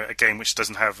between, a game which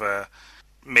doesn't have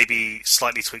maybe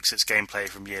slightly tweaks its gameplay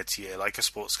from year to year, like a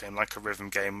sports game, like a rhythm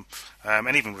game,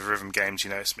 and even with rhythm games,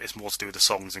 it's more to do with the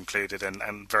songs included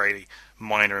and very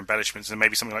minor embellishments, and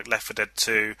maybe something like Left 4 Dead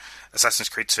 2, Assassin's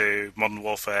Creed 2, Modern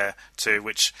Warfare 2,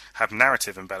 which have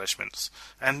narrative embellishments.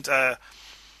 And,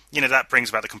 that brings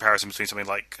about the comparison between something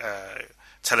like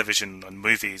television and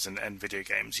movies and video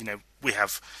games. We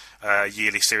have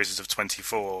yearly series of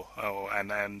 24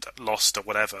 and Lost or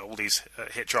whatever, all these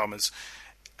hit dramas.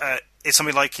 Is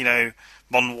something like,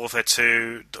 Modern Warfare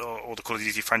 2 or the Call of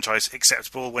Duty franchise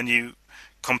acceptable when you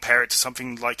compare it to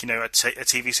something like, a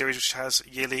TV series which has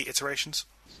yearly iterations?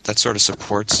 That sort of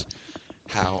supports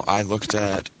how I looked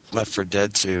at Left 4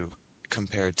 Dead 2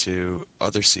 compared to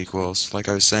other sequels. Like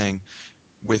I was saying,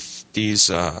 with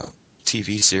these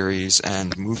TV series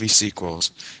and movie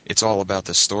sequels, it's all about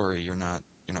the story. You're not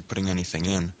putting anything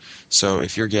in. So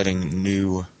if you're getting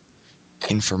new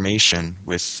information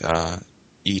with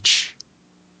each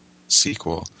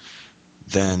sequel,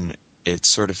 then it's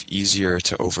sort of easier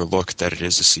to overlook that it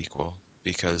is a sequel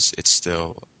because it's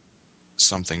still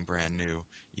something brand new,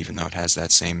 even though it has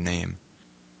that same name.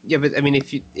 Yeah, but I mean,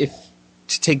 if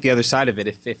to take the other side of it,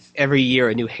 if every year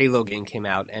a new Halo game came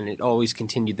out and it always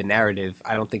continued the narrative,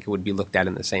 I don't think it would be looked at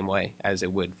in the same way as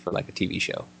it would for like a TV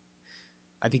show.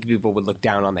 I think people would look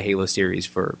down on the Halo series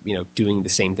for, doing the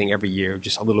same thing every year,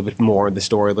 just a little bit more of the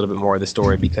story, a little bit more of the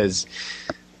story, because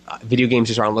video games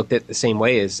just aren't looked at the same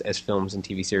way as films and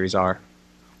TV series are.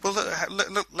 Well,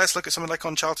 let's look at something like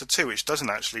Uncharted 2, which doesn't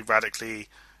actually radically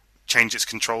change its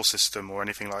control system or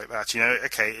anything like that.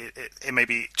 Okay, it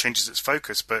maybe changes its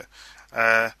focus, but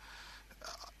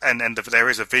and there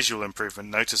is a visual improvement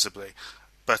noticeably,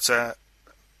 but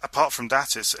apart from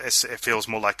that, it feels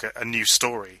more like a new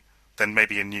story than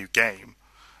maybe a new game.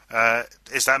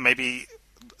 Is that maybe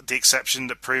the exception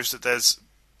that proves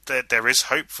that there is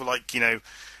hope for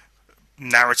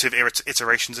narrative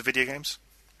iterations of video games?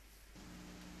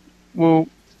 Well,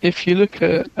 if you look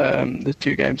at the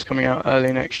two games coming out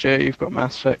early next year, you've got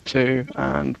Mass Effect 2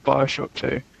 and Bioshock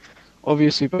 2.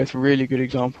 Obviously, both really good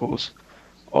examples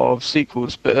of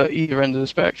sequels, but at either end of the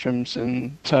spectrums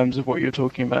in terms of what you're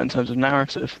talking about in terms of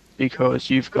narrative, because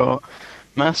you've got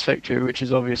Mass Effect 2, which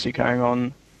is obviously carrying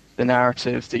on the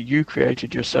narrative that you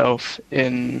created yourself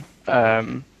in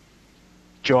John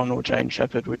or Jane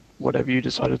Shepard, whatever you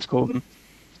decided to call them,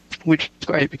 which is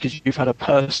great because you've had a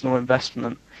personal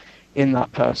investment in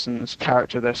that person's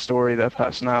character, their story, their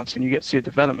personality, and you get to see a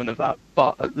development of that.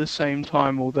 But at the same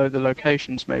time, although the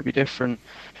locations may be different,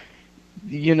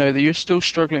 you're still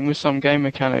struggling with some game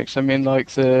mechanics. I mean,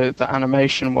 like the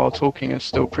animation while talking is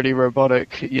still pretty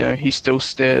robotic. He still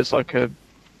steers like a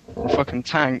fucking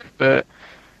tank, but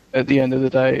at the end of the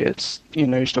day, it's,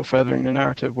 you're still furthering the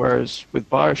narrative. Whereas with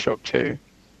Bioshock 2,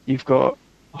 you've got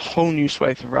a whole new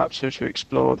swathe of Rapture to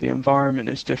explore. The environment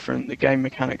is different, the game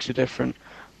mechanics are different,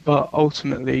 but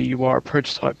ultimately you are a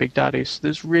prototype Big Daddy, so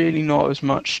there's really not as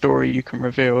much story you can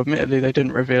reveal. Admittedly, they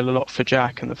didn't reveal a lot for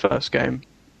Jack in the first game,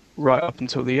 right up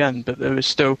until the end, but there was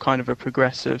still kind of a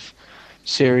progressive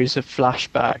series of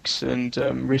flashbacks and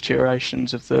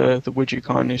reiterations of the would you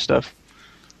kindly stuff.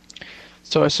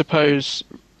 So I suppose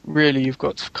really you've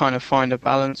got to kind of find a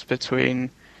balance between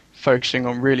focusing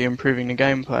on really improving the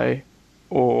gameplay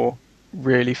or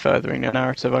really furthering the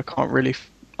narrative. I can't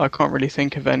really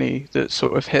think of any that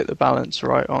sort of hit the balance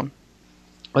right on.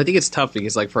 Well, I think it's tough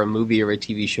because, like, for a movie or a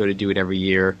TV show to do it every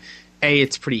year, A,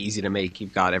 it's pretty easy to make.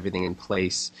 You've got everything in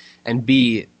place, and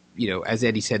B, as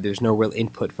Eddie said, there's no real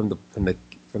input from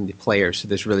the players, so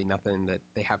there's really nothing that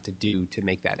they have to do to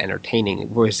make that entertaining.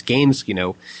 Whereas games,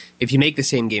 if you make the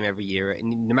same game every year,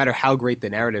 and no matter how great the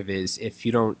narrative is, if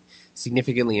you don't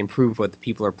significantly improve what the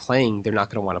people are playing, they're not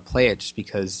going to want to play it just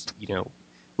because,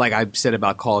 like I've said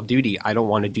about Call of Duty, I don't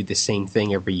want to do the same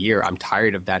thing every year. I'm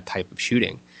tired of that type of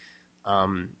shooting.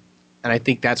 And I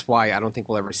think that's why I don't think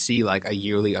we'll ever see like a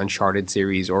yearly Uncharted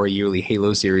series or a yearly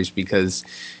Halo series, because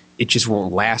it just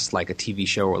won't last like a TV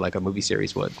show or like a movie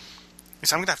series would.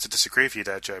 So I'm going to have to disagree with you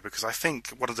there, Joe, because I think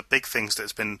one of the big things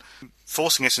that's been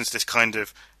forcing us into this kind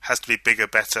of has to be bigger,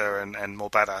 better, and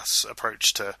more badass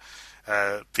approach to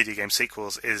video game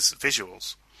sequels is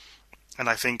visuals. And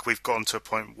I think we've gotten to a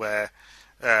point where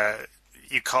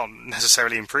you can't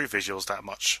necessarily improve visuals that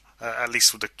much, at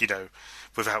least with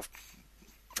without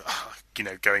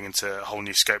going into whole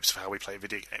new scopes of how we play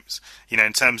video games.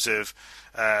 In terms of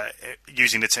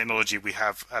using the technology we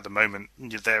have at the moment,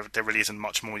 there really isn't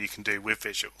much more you can do with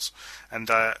visuals, and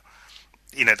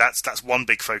that's one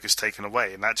big focus taken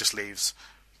away, and that just leaves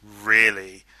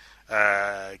really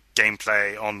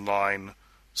gameplay, online,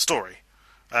 story.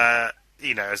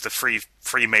 As the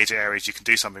three major areas you can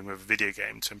do something with a video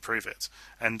game to improve it.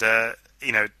 And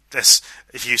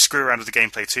if you screw around with the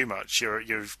gameplay too much,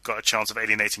 you've got a chance of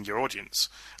alienating your audience.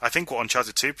 I think what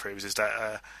Uncharted 2 proves is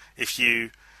that if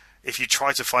you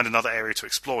try to find another area to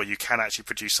explore, you can actually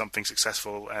produce something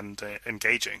successful and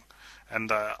engaging.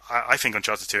 And I think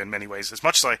Uncharted 2, in many ways, as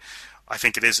much as I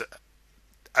think it is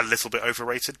a little bit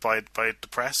overrated by the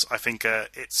press, I think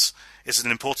it's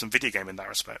an important video game in that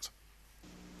respect.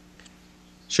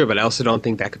 Sure, but I also don't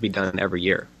think that could be done every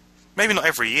year. Maybe not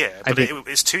every year, but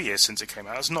it's 2 years since it came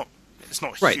out. It's not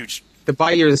right. Huge. The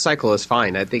bi-year cycle is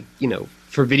fine. I think,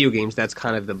 for video games, that's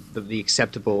kind of the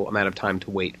acceptable amount of time to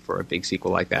wait for a big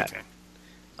sequel like that.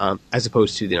 Okay. As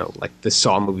opposed to, like the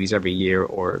Saw movies every year,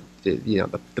 or the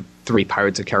 3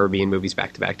 Pirates of the Caribbean movies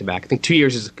back to back to back. I think 2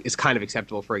 years is kind of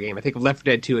acceptable for a game. I think if Left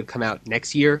 4 Dead 2 had come out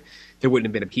next year, there wouldn't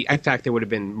have been a peep. In fact, there would have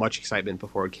been much excitement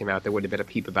before it came out. There wouldn't have been a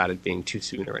peep about it being too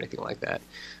soon or anything like that.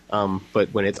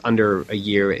 But when it's under a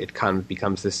year, it kind of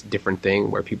becomes this different thing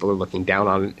where people are looking down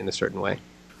on it in a certain way.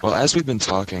 Well, as we've been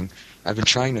talking, I've been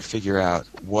trying to figure out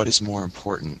what is more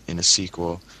important in a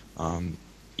sequel,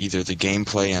 either the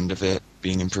gameplay end of it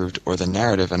being improved or the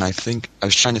narrative. And I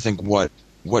was trying to think what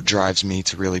drives me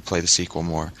to really play the sequel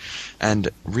more. And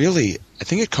really, I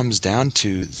think it comes down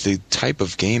to the type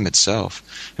of game itself.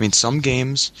 I mean, some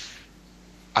games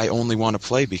I only want to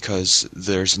play because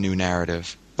there's a new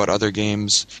narrative, but other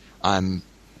games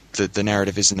the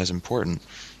narrative isn't as important.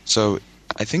 So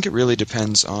I think it really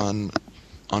depends on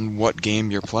on what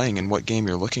game you're playing and what game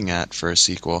you're looking at for a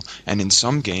sequel. And in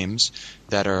some games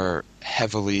that are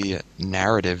heavily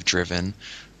narrative driven,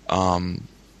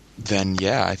 then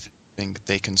yeah, I think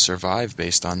they can survive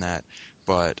based on that.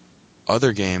 But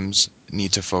other games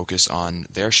need to focus on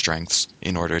their strengths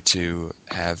in order to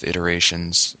have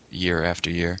iterations year after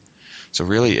year. So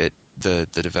really, the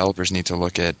developers need to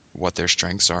look at what their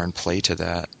strengths are and play to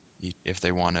that if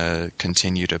they want to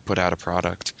continue to put out a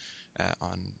product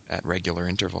at regular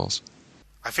intervals.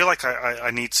 I feel like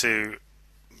I need to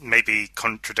maybe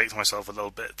contradict myself a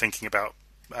little bit thinking about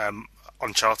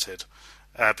Uncharted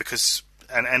because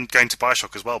and going to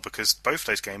BioShock as well, because both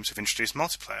those games have introduced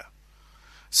multiplayer.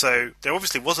 So there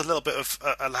obviously was a little bit of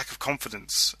a lack of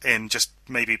confidence in just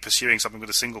maybe pursuing something with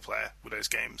a single player with those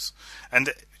games.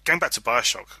 And going back to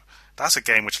BioShock, that's a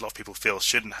game which a lot of people feel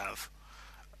shouldn't have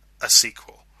a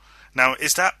sequel. Now,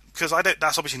 is that because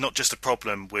that's obviously not just a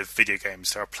problem with video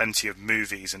games. There are plenty of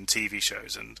movies and TV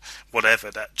shows and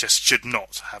whatever that just should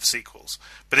not have sequels.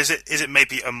 But is it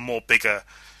maybe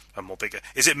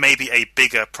is it maybe a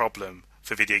bigger problem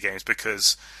for video games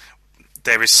because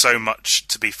there is so much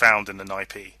to be found in an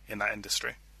IP in that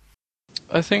industry?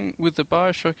 I think with the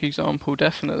BioShock example,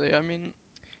 definitely. I mean,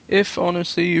 if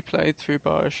honestly you played through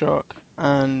BioShock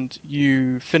and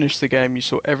you finished the game, you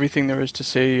saw everything there is to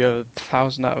see,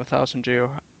 1,000 out of 1,000 G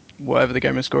or whatever the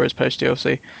gamer score is post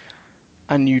DLC,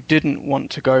 and you didn't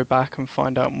want to go back and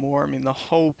find out more. I mean, the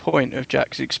whole point of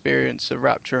Jack's experience of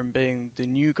Rapture and being the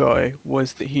new guy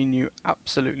was that he knew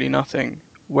absolutely nothing.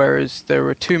 Whereas there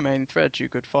were two main threads you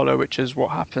could follow, which is what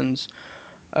happens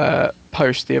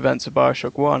post the events of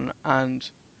BioShock 1, and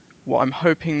what I'm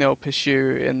hoping they'll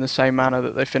pursue in the same manner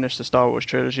that they finished the Star Wars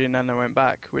trilogy and then they went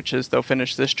back, which is they'll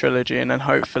finish this trilogy and then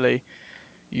hopefully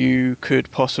you could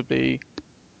possibly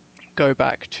go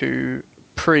back to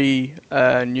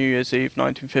pre-New Year's Eve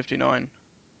 1959,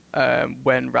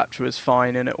 when Rapture was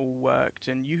fine and it all worked,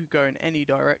 and you could go in any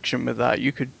direction with that.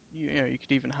 You could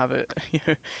even have it,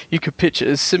 you could pitch it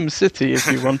as Sim City if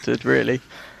you wanted, really.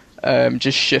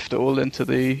 Just shift it all into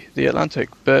the Atlantic.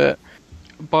 But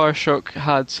BioShock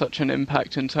had such an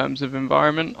impact in terms of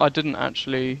environment. I didn't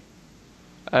actually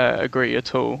agree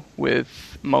at all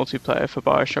with multiplayer for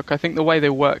BioShock. I think the way they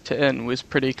worked it in was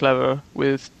pretty clever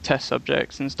with test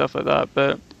subjects and stuff like that,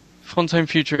 but Fontaine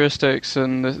Futuristics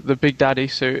and the Big Daddy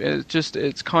suit,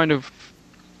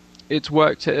 it's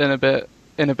worked it in a bit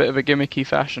of a gimmicky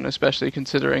fashion, especially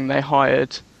considering they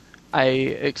hired a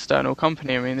external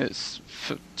company. I mean,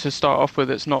 to start off with,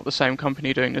 it's not the same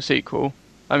company doing the sequel.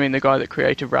 I mean, the guy that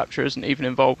created Rapture isn't even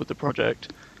involved with the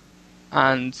project.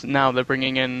 And now they're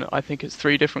bringing in, I think it's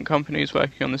 3 different companies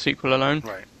working on the sequel alone.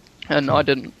 Right. And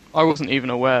I wasn't even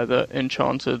aware that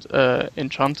Enchanted.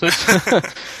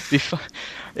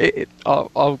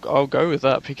 I'll go with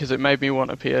that because it made me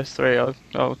want a PS3.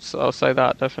 I'll say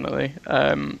that definitely.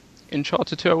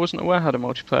 Uncharted 2, I wasn't aware had a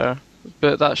multiplayer,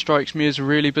 but that strikes me as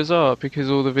really bizarre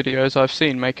because all the videos I've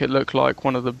seen make it look like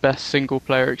one of the best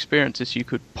single-player experiences you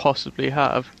could possibly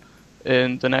have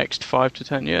in the next 5 to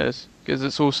 10 years, because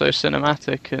it's also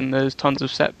cinematic and there's tons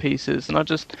of set pieces, and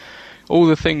all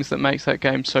the things that makes that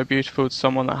game so beautiful to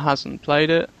someone that hasn't played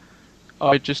it,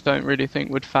 I just don't really think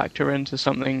would factor into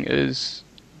something as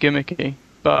gimmicky.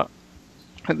 But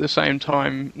at the same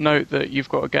time, note that you've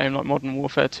got a game like Modern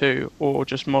Warfare 2 or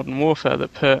just Modern Warfare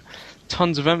that put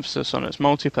tons of emphasis on its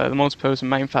multiplayer. The multiplayer was the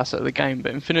main facet of the game,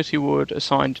 but Infinity Ward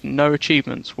assigned no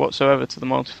achievements whatsoever to the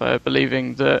multiplayer,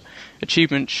 believing that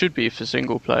achievements should be for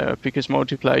single player, because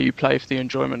multiplayer you play for the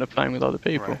enjoyment of playing with other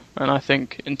people. Right. And I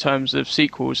think in terms of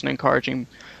sequels and encouraging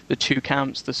the two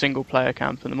camps, the single player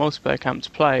camp and the multiplayer camp,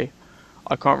 to play,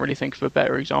 I can't really think of a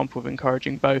better example of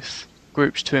encouraging both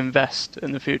groups to invest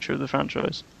in the future of the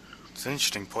franchise. It's an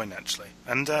interesting point, actually.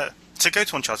 And to go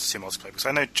to Uncharted 2 multiplayer, because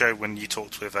I know, Joe, when you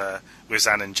talked with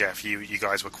Zan and Jeff, you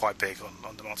guys were quite big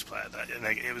on the multiplayer.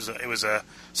 It was a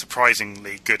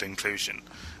surprisingly good inclusion.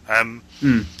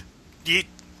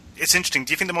 It's interesting.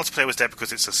 Do you think the multiplayer was there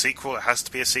because it's a sequel? It has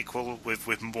to be a sequel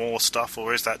with more stuff,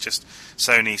 or is that just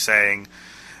Sony saying,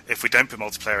 if we don't put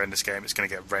multiplayer in this game, it's going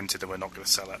to get rented and we're not going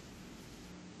to sell it?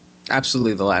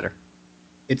 Absolutely the latter.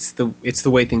 It's the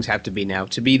way things have to be now.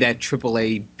 To be that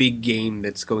AAA big game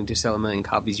that's going to sell 1 million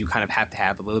copies, you kind of have to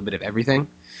have a little bit of everything.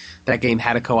 That game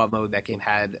had a co-op mode, that game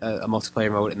had a multiplayer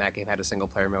mode, and that game had a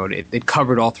single-player mode. It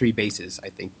covered all 3 bases, I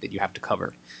think, that you have to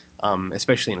cover,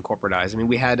 especially in corporate eyes. I mean,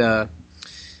 we had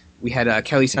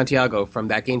Kelly Santiago from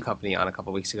That Game Company on a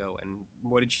couple of weeks ago, and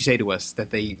what did she say to us?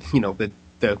 That they,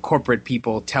 the corporate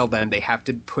people tell them they have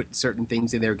to put certain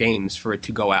things in their games for it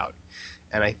to go out.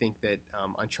 And I think that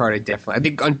Uncharted definitely... I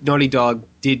think Naughty Dog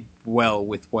did well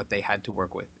with what they had to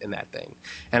work with in that thing.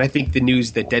 And I think the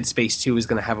news that Dead Space 2 is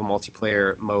going to have a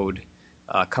multiplayer mode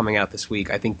coming out this week,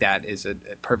 I think that is a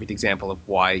perfect example of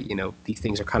why, these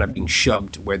things are kind of being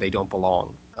shoved where they don't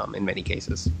belong in many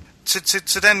cases.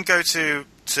 To then go to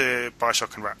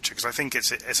Bioshock and Rapture, because I think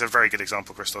it's a very good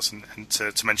example, Christos, and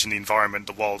to mention the environment,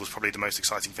 the world was probably the most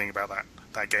exciting thing about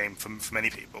that game for many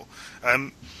people.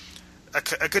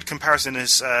 A good comparison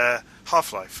is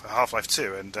Half-Life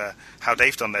 2, and how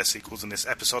they've done their sequels in this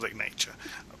episodic nature.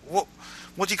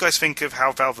 What do you guys think of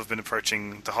how Valve have been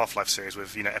approaching the Half-Life series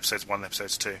with episodes 1 and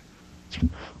episodes 2?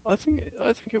 I think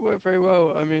it worked very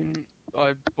well. I mean,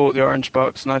 I bought the orange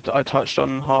box and I touched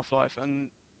on Half-Life,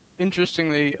 and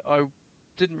interestingly, I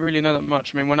didn't really know that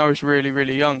much. I mean, when I was really,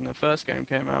 really young, the first game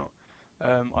came out.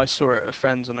 I saw it at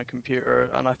friends on a computer,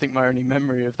 and I think my only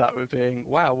memory of that was being,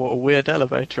 wow, what a weird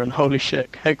elevator, and holy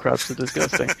shit, head crabs are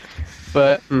disgusting.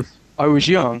 But I was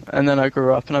young, and then I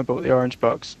grew up and I bought the orange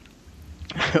box,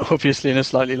 obviously in a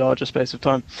slightly larger space of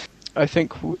time. I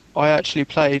think I actually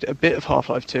played a bit of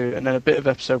Half-Life 2, and then a bit of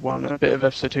Episode 1, and a bit of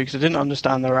Episode 2, because I didn't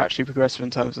understand they were actually progressive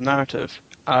in terms of narrative.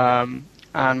 And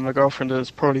my girlfriend is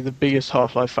probably the biggest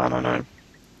Half-Life fan I know.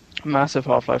 Massive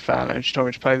Half-Life fan, and she told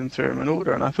me to play them through in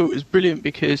order, and I thought it was brilliant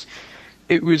because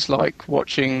it was like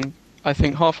watching... I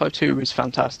think Half-Life 2 was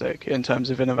fantastic in terms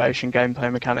of innovation,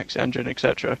 gameplay, mechanics, engine,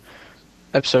 etc.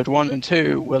 Episode 1 and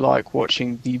 2 were like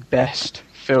watching the best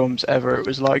films ever. It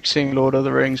was like seeing Lord of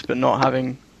the Rings but not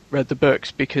having read the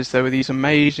books, because there were these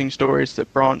amazing stories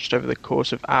that branched over the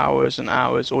course of hours and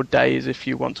hours, or days if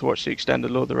you want to watch the extended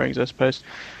Lord of the Rings, I suppose.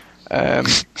 And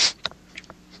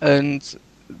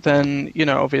then,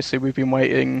 obviously we've been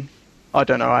waiting. I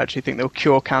don't know, I actually think they'll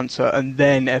cure cancer and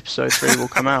then episode 3 will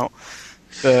come out.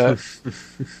 But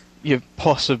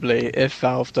possibly, if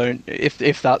Valve don't,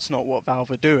 if that's not what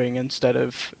Valve are doing, instead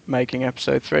of making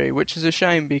episode 3, which is a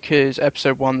shame, because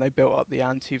episode 1 they built up the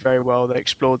ante very well. They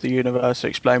explored the universe,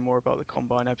 explained more about the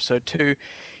Combine. Episode 2,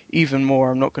 even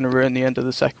more. I'm not going to ruin the end of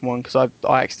the second one because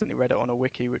I accidentally read it on a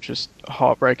wiki, which was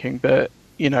heartbreaking. But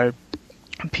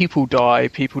people die,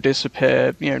 people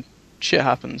disappear, shit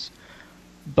happens.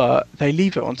 But they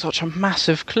leave it on such a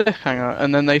massive cliffhanger,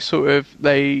 and then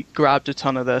they grabbed a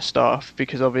ton of their staff,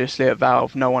 because obviously at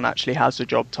Valve no one actually has a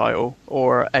job title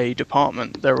or a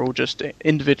department. They're all just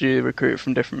individually recruited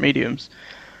from different mediums,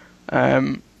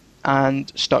 and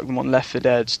stuck them on Left 4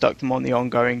 Dead, stuck them on the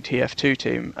ongoing TF2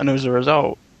 team, and as a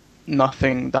result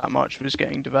nothing that much was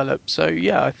getting developed. So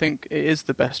yeah, I think it is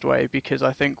the best way, because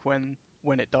I think when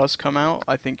it does come out,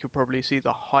 I think you'll probably see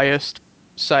the highest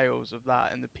sales of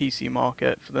that in the PC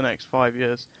market for the next 5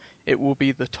 years. It will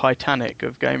be the Titanic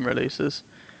of game releases.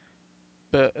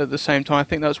 But at the same time, I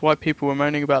think that's why people were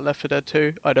moaning about Left 4 Dead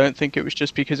 2. I don't think it was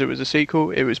just because it was a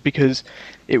sequel. It was because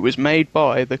it was made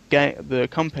by the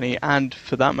company, and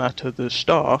for that matter, the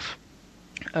staff,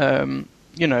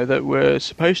 that were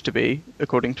supposed to be,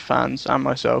 according to fans and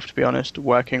myself, to be honest,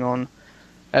 working on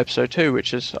episode 2,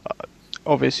 which is...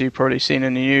 Obviously, you've probably seen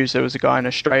in the news, there was a guy in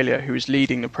Australia who was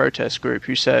leading the protest group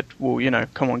who said, well,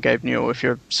 come on, Gabe Newell, if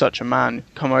you're such a man,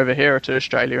 come over here to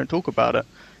Australia and talk about it.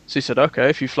 So he said, okay,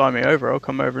 if you fly me over, I'll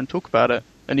come over and talk about it.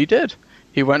 And he did.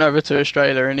 He went over to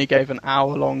Australia and he gave an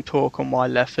hour-long talk on why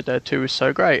Left 4 Dead 2 was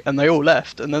so great. And they all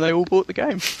left, and then they all bought the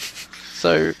game.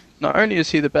 So not only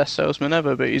is he the best salesman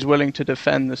ever, but he's willing to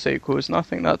defend the sequels, and I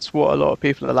think that's what a lot of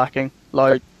people are lacking.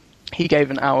 Like, he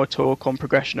gave an hour talk on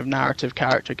progression of narrative,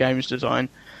 character, games design,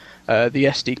 the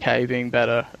SDK being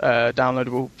better,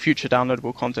 future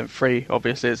downloadable content free,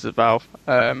 obviously, as the Valve,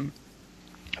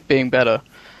 being better.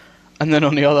 And then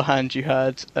on the other hand, you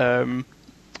had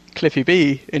Cliffy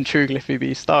B, in true Cliffy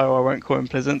B style. I won't call him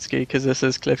Plazinski because this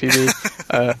is Cliffy B,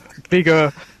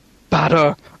 bigger,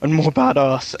 badder, and more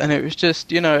badass. And it was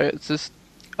just, it's just...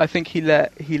 I think he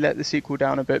let the sequel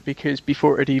down a bit, because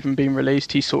before it had even been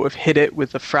released, he sort of hit it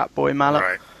with the frat boy mallet,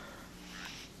 right.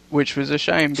 Which was a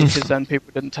shame, because then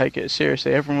people didn't take it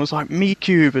seriously. Everyone was like, Me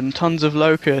Cube and tons of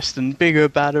Locust and bigger,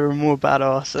 badder, and more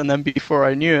badass. And then before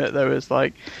I knew it, there was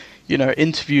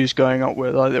interviews going up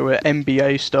where there were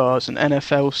NBA stars and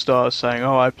NFL stars saying,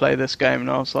 "Oh, I play this game," and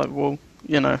I was like, well,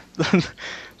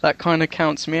 that kind of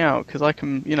counts me out, because I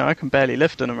can barely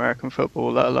lift in American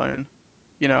football, let alone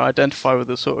identify with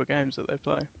the sort of games that they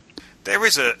play. There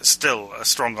is still a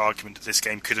strong argument that this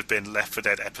game could have been Left 4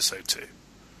 Dead Episode 2.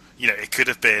 It could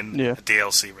have been a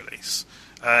DLC release.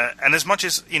 And as much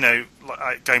as,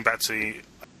 going back to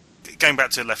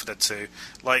Left 4 Dead 2,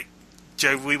 like,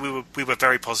 Joe, we were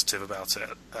very positive about it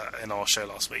in our show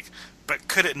last week. But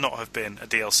could it not have been a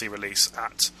DLC release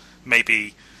at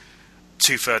maybe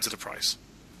 2/3 of the price?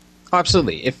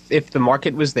 Absolutely. If the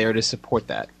market was there to support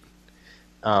that,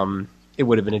 it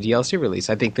would have been a DLC release.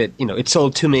 I think that it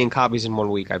sold 2 million copies in 1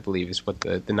 week, I believe, is what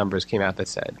the numbers came out that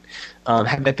said.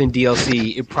 Had that been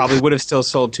DLC, it probably would have still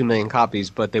sold 2 million copies,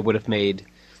 but they would have made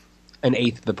an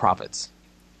eighth of the profits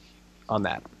on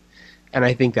that. And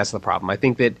I think that's the problem. I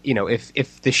think that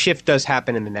if the shift does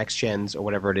happen in the next gens or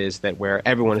whatever it is, that where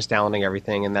everyone is downloading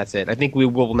everything and that's it, I think we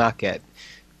will not get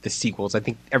the sequels. I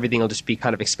think everything will just be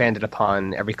kind of expanded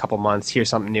upon every couple months. Here's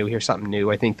something new. Here's something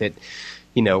new. I think that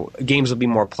games will be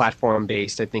more platform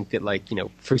based. I think that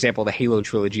for example, the Halo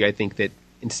trilogy. I think that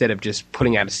instead of just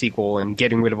putting out a sequel and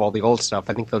getting rid of all the old stuff,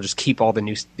 I think they'll just keep all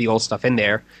the old stuff in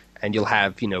there, and you'll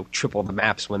have triple the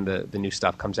maps when the new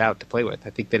stuff comes out to play with. I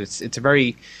think that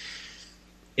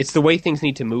it's the way things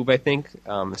need to move, I think,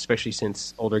 especially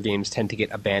since older games tend to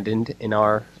get abandoned in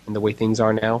the way things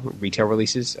are now, retail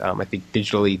releases. I think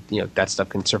digitally, that stuff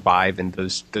can survive, and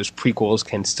those prequels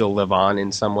can still live on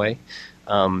in some way.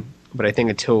 But I think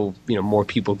until more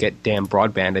people get damn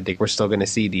broadband, I think we're still going to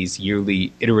see these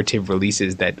yearly iterative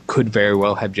releases that could very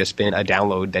well have just been a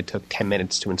download that took 10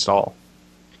 minutes to install.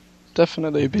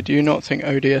 Definitely, but do you not think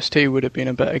ODST would have been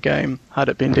a better game had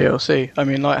it been DLC? I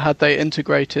mean, had they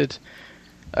integrated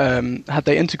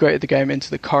the game into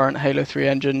the current Halo 3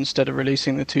 engine instead of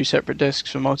releasing the 2 separate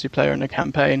discs for multiplayer and a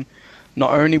campaign,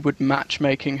 not only would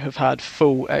matchmaking have had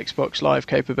full Xbox Live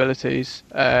capabilities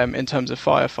in terms of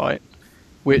Firefight,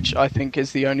 which I think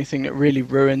is the only thing that really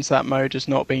ruins that mode, is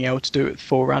not being able to do it with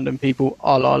 4 random people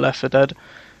a la Left 4 Dead,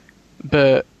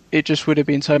 but it just would have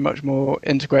been so much more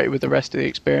integrated with the rest of the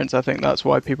experience. I think that's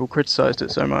why people criticised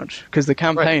it so much, because the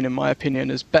campaign, in my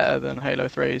opinion, is better than Halo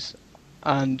 3's,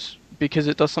 and because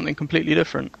it does something completely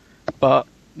different. But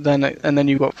then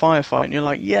you've got Firefight, and you're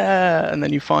like, yeah, and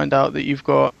then you find out that you've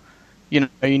got, you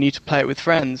need to play it with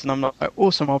friends, and I'm like,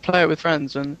 awesome, I'll play it with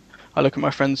friends, and I look at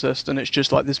my friends list, and it's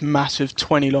just like this massive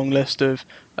 20-long list of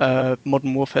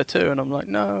Modern Warfare 2, and I'm like,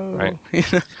 no. Right.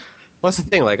 Well, that's the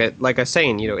thing. Like I was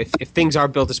saying, if things are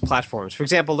built as platforms, for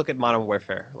example, look at Modern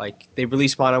Warfare. Like, they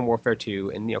released Modern Warfare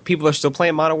 2, and people are still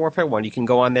playing Modern Warfare 1. You can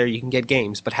go on there, you can get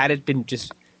games, but had it been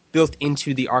just built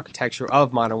into the architecture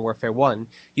of Modern Warfare 1,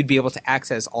 you'd be able to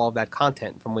access all of that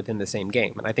content from within the same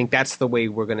game. And I think that's the way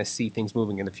we're going to see things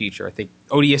moving in the future. I think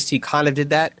ODST kind of did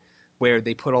that, where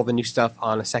they put all the new stuff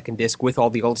on a second disc with all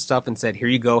the old stuff and said, here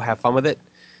you go, have fun with it.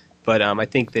 But I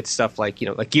think that stuff like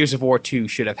Gears of War 2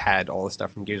 should have had all the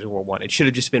stuff from Gears of War 1. It should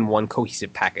have just been one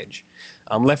cohesive package.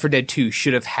 Left 4 Dead 2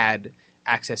 should have had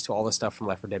access to all the stuff from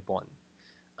Left 4 Dead 1.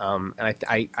 And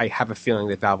I have a feeling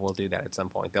that Valve will do that at some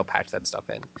point. They'll patch that stuff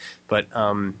in. But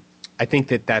I think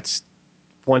that's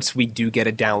once we do get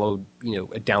a download,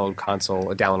 a download console,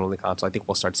 a download-only console, I think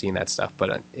we'll start seeing that stuff.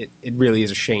 But it really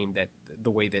is a shame that the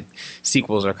way that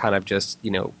sequels are kind of just,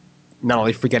 not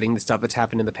only forgetting the stuff that's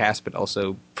happened in the past, but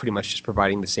also pretty much just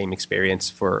providing the same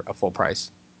experience for a full price.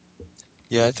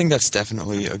 Yeah, I think that's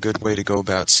definitely a good way to go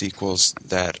about sequels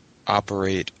that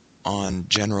operate on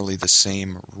generally the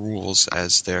same rules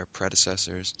as their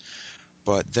predecessors.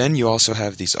 But then you also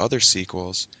have these other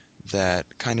sequels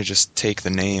that kind of just take the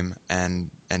name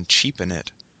and cheapen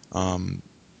it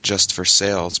just for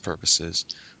sales purposes.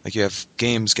 Like, you have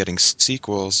games getting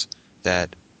sequels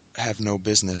that have no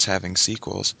business having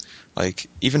sequels. Like,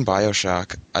 even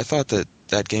BioShock, I thought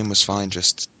that game was fine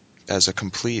just as a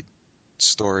complete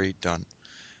story done.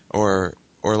 Or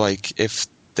like, if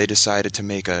they decided to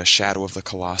make a Shadow of the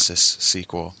Colossus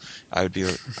sequel, I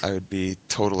would be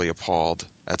totally appalled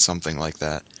at something like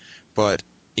that. But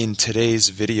in today's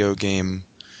video game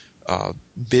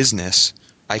business,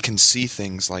 I can see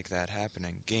things like that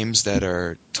happening. Games that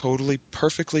are totally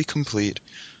perfectly complete,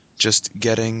 just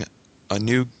getting a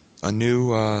new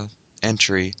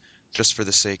entry just for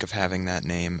the sake of having that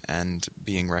name and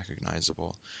being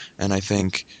recognizable. And I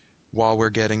think while we're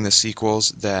getting the sequels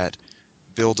that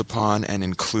build upon and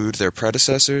include their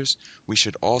predecessors, we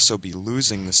should also be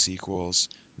losing the sequels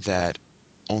that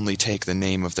only take the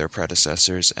name of their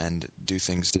predecessors and do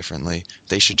things differently.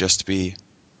 They should just be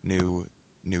new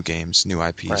games, new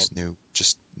IPs, right.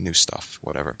 new stuff,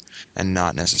 whatever, and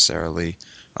not necessarily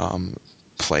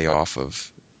play off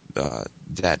of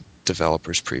that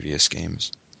developer's previous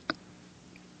games.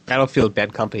 Battlefield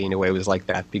Bad Company, in a way, was like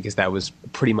that, because that was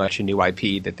pretty much a new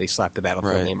IP that they slapped the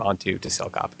Battlefield name onto to sell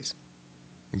copies.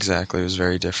 Exactly. It was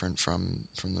very different from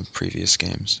the previous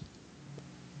games.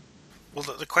 Well,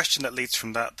 the question that leads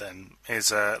from that then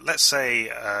is, let's say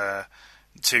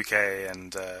 2K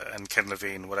and Ken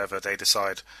Levine, whatever, they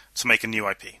decide to make a new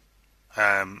IP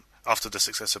after the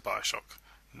success of BioShock.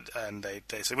 and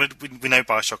they say we know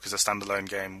Bioshock is a standalone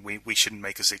game. We shouldn't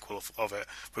make a sequel of it.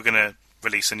 We're going to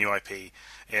release a new IP,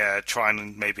 try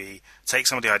and maybe take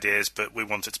some of the ideas, but we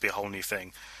want it to be a whole new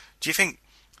thing. Do you think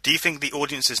the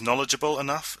audience is knowledgeable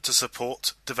enough to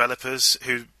support developers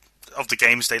of the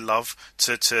games they love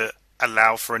to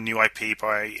allow for a new IP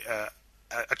by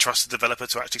a trusted developer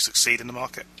to actually succeed in the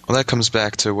market? Well, that comes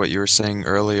back to what you were saying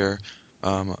earlier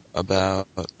about,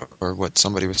 or what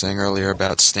somebody was saying earlier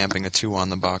about stamping a 2 on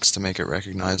the box to make it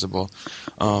recognizable.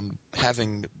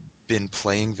 Having been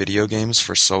playing video games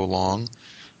for so long,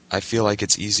 I feel like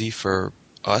it's easy for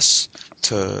us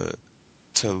to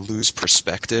lose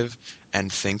perspective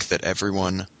and think that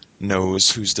everyone knows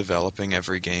who's developing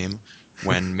every game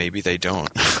when maybe they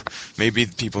don't. Maybe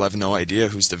people have no idea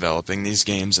who's developing these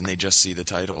games and they just see the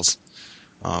titles.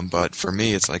 But for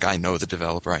me, it's like I know the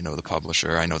developer, I know the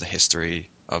publisher, I know the history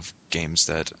of games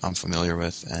that I'm familiar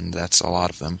with, and that's a lot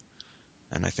of them.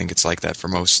 And I think it's like that for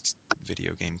most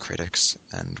video game critics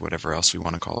and whatever else we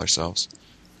want to call ourselves.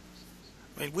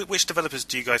 I mean, which developers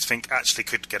do you guys think actually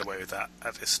could get away with that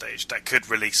at this stage? That could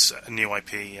release a new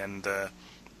IP and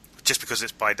just because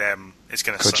it's by them, it's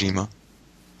going to Kojima.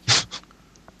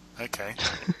 Okay.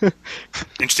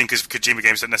 Interesting, because Kojima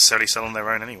games don't necessarily sell on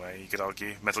their own anyway. You could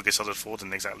argue Metal Gear Solid 4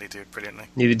 didn't exactly do it brilliantly.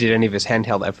 Neither did any of his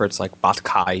handheld efforts like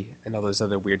Batkai and all those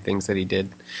other weird things that he did.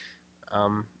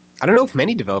 I don't know if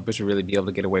many developers would really be able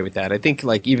to get away with that. I think,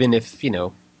 like, even if,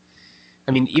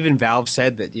 even Valve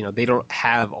said that, they don't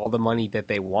have all the money that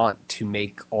they want to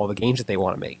make all the games that they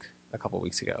want to make a couple of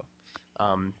weeks ago.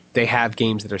 They have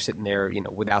games that are sitting there,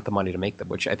 without the money to make them,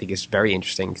 which I think is very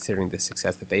interesting considering the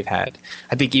success that they've had.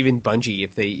 I think even Bungie,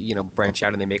 if they, branch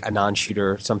out and they make a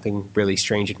non-shooter, something really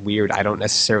strange and weird, I don't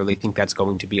necessarily think that's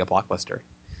going to be a blockbuster.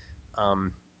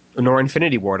 Nor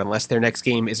Infinity Ward, unless their next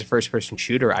game is a first-person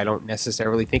shooter, I don't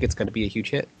necessarily think it's going to be a huge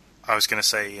hit. I was going to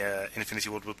say Infinity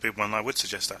Ward would be one I would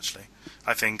suggest, actually.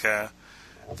 I think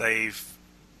they've...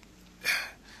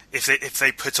 If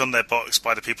they put on their box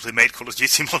by the people who made Call of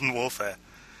Duty Modern Warfare,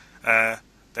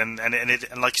 then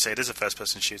and like you say, it is a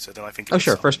first-person shooter, then I think...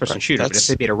 first-person shooter, but if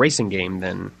they made a racing game,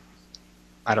 then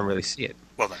I don't really see it.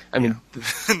 Well, then, I mean,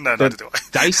 no, neither do I.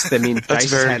 DICE, That's DICE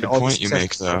a very had good all point the you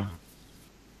make, though.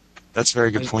 That's a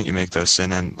very good point you make, though,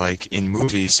 Sin. And, like, in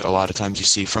movies, a lot of times you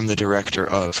see from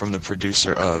the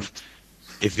producer of,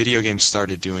 if video games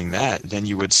started doing that, then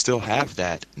you would still have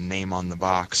that name on the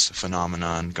box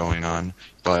phenomenon going on,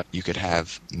 but you could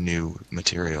have new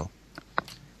material.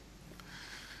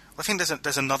 I think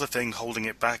there's another thing holding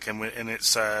it back, and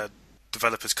it's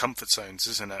developers' comfort zones,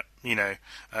 isn't it?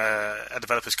 A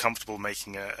developer's comfortable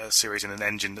making a series in an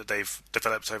engine that they've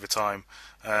developed over time.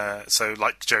 So,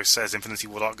 like Joe says, Infinity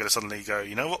Ward aren't going to suddenly go,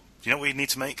 you know what we need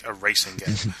to make? A racing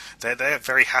game. They're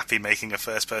very happy making a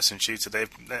first-person shooter.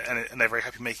 And they're very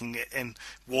happy making it in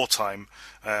wartime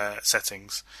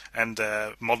settings. And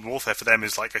Modern Warfare for them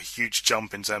is like a huge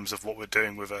jump in terms of what we're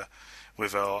doing with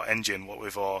our engine,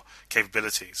 with our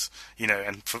capabilities.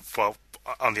 And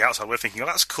on the outside, we're thinking, oh,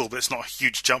 that's cool, but it's not a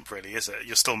huge jump, really, is it?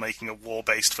 You're still making a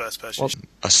war-based first-person. Well,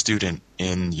 a student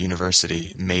in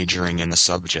university majoring in a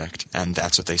subject, and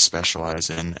that's what they specialize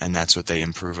in, and that's what they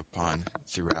improve upon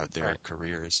throughout their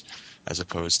careers, as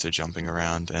opposed to jumping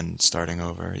around and starting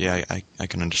over. Yeah, I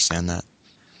can understand that.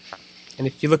 And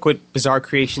if you look what Bizarre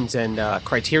Creations and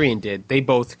Criterion did, they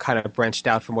both kind of branched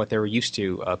out from what they were used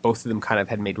to. Both of them kind of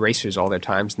had made racers all their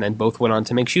times, and then both went on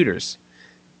to make shooters.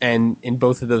 And in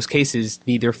both of those cases,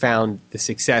 neither found the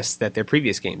success that their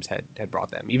previous games had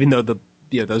brought them. Even though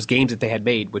those games that they had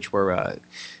made, which were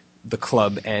The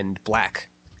Club and Black,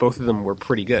 both of them were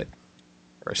pretty good,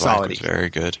 or solid. Black was very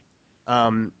good.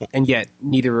 And yet,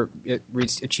 neither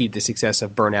achieved the success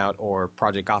of Burnout or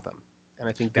Project Gotham. And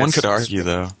I think that's... One could argue,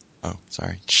 though... Oh,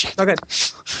 sorry. Shit. Okay.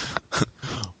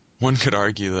 One could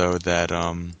argue, though, that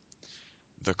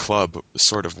The Club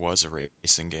sort of was a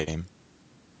racing game.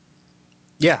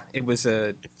 Yeah, it was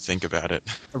think about it.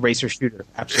 A racer shooter,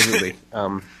 absolutely,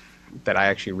 that I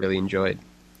actually really enjoyed.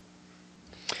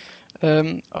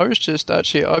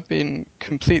 I've been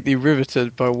completely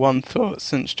riveted by one thought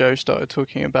since Joe started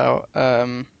talking about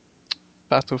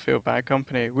Battlefield Bad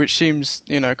Company, which seems,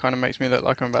 kind of makes me look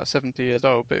like I'm about 70 years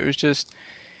old, but it was just,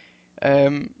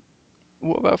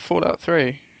 what about Fallout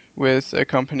 3? With a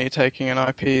company taking an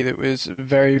IP that was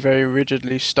very, very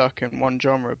rigidly stuck in one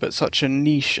genre, but such a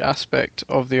niche aspect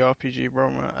of the RPG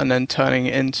genre, and then turning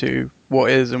it into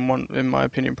what is, in my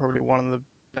opinion, probably one of the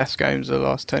best games of the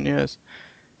last 10 years.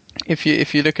 If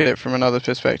you look at it from another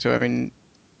perspective, I mean,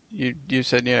 you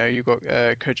said, you've got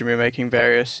Kojima making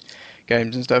various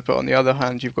games and stuff, but on the other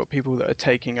hand, you've got people that are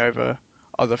taking over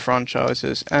other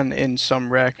franchises, and in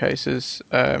some rare cases,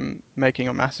 making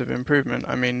a massive improvement.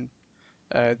 I mean,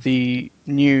 the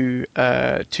new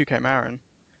 2K Marin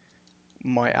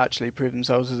might actually prove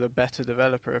themselves as a better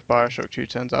developer if Bioshock 2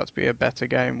 turns out to be a better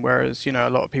game, whereas, a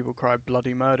lot of people cried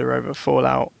bloody murder over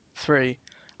Fallout 3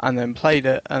 and then played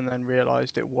it and then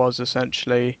realised it was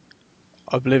essentially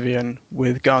Oblivion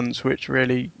with guns, which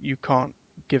really you can't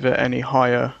give it any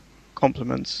higher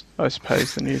compliments, I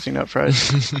suppose, than using that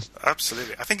phrase.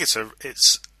 Absolutely. I think it's a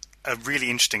really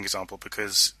interesting example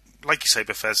because, like you say,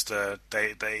 Bethesda,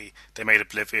 they made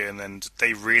Oblivion and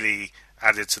they really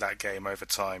added to that game over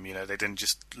time. They didn't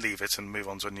just leave it and move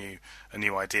on to a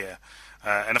new idea.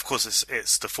 And of course,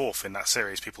 it's the fourth in that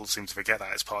series. People seem to forget that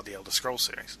it's part of the Elder Scrolls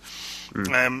series.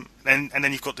 And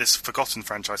then you've got this forgotten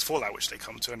franchise, Fallout, which they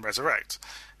come to and resurrect,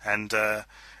 and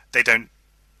they don't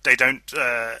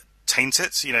taint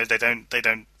it. They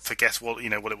don't forget what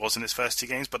it was in its first two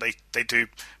games, but they do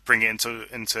bring it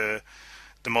into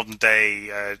the modern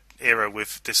day era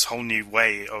with this whole new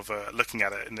way of looking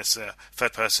at it in this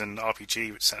third person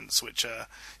RPG sense, which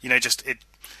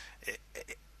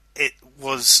it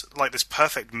was like this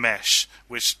perfect mesh,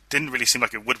 which didn't really seem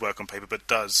like it would work on paper, but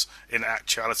does in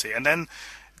actuality. And then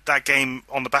that game,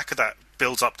 on the back of that,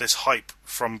 builds up this hype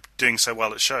from doing so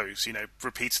well at shows,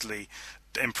 repeatedly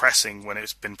impressing when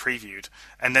it's been previewed,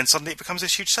 and then suddenly it becomes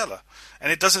this huge seller.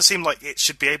 And it doesn't seem like it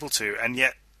should be able to, and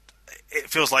yet it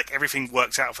feels like everything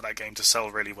works out for that game to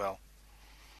sell really well.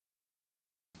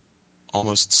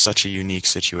 Almost such a unique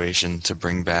situation to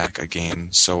bring back a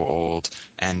game so old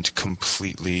and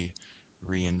completely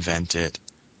reinvent it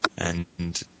and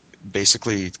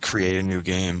basically create a new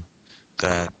game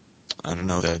that, I don't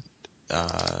know,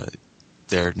 that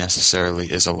there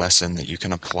necessarily is a lesson that you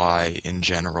can apply in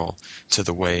general to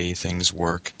the way things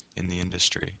work in the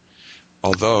industry.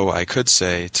 Although I could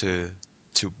say, to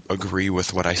agree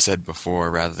with what I said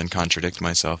before rather than contradict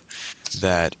myself,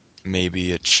 that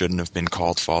maybe it shouldn't have been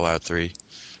called Fallout 3.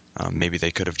 Maybe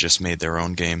they could have just made their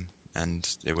own game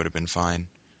and it would have been fine.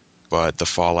 But the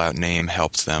Fallout name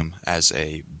helped them as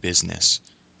a business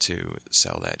to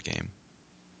sell that game.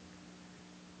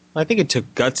 I think it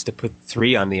took guts to put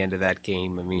 3 on the end of that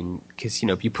game. I mean, because,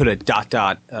 if you put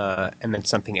a ... and then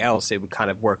something else, it would kind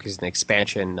of work as an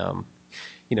expansion.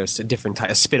 It's a different type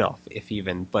of spin-off, if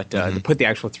even. But to put the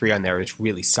actual 3 on there is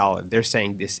really solid. They're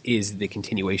saying this is the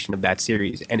continuation of that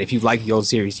series. And if you like the old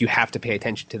series, you have to pay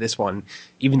attention to this one,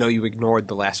 even though you ignored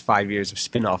the last 5 years of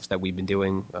spin-offs that we've been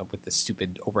doing with the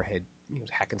stupid overhead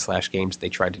hack-and-slash games they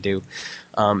tried to do.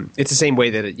 It's the same way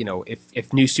that,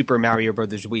 if New Super Mario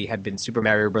Bros. Wii had been Super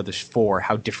Mario Bros. 4,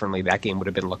 how differently that game would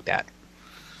have been looked at.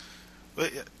 Well,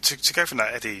 to go from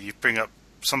that, Eddie, you bring up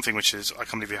something which is, I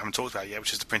can't believe we haven't talked about yet,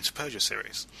 which is the Prince of Persia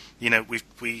series.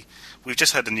 We've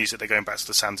just heard the news that they're going back to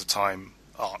the Sands of Time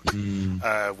arc,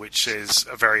 which is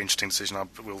a very interesting decision.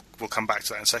 We'll come back to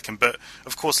that in a second. But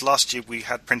of course, last year we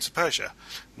had Prince of Persia,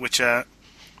 which I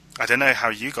don't know how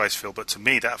you guys feel, but to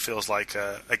me that feels like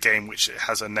a game which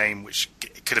has a name which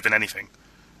could have been anything,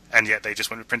 and yet they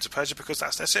just went with Prince of Persia because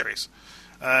that's their series.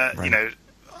 Right.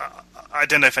 I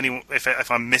don't know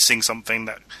if I'm missing something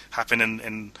that happened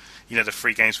in the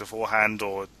free games beforehand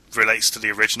or relates to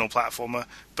the original platformer,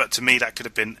 but to me that could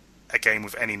have been a game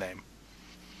with any name.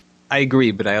 I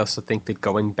agree, but I also think that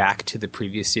going back to the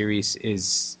previous series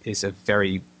is a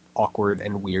very awkward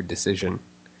and weird decision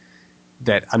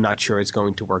that I'm not sure is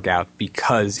going to work out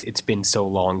because it's been so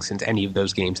long since any of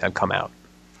those games have come out.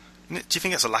 Do you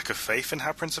think it's a lack of faith in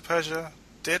how Prince of Persia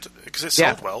did? Because it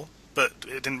sold well, but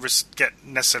it didn't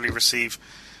necessarily receive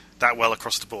that well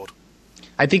across the board.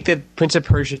 I think that Prince of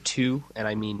Persia 2, and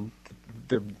I mean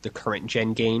the current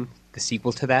gen game, the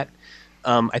sequel to that,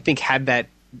 I think had that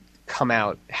come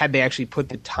out, had they actually put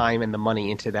the time and the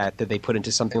money into that they put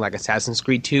into something like Assassin's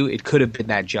Creed 2, it could have been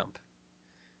that jump.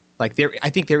 I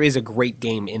think there is a great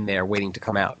game in there waiting to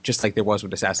come out, just like there was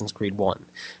with Assassin's Creed 1.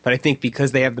 But I think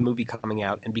because they have the movie coming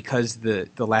out, and because the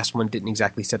last one didn't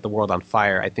exactly set the world on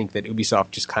fire, I think that Ubisoft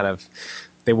just kind of,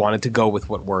 they wanted to go with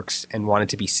what works and wanted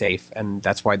to be safe, and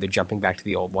that's why they're jumping back to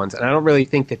the old ones. And I don't really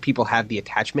think that people have the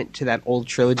attachment to that old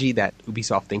trilogy that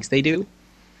Ubisoft thinks they do.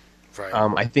 Right.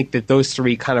 I think that those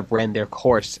 3 kind of ran their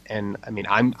course, and I mean,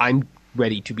 I'm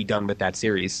ready to be done with that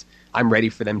series. I'm ready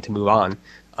for them to move on.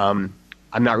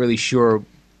 I'm not really sure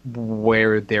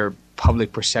where their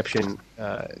public perception,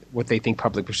 what they think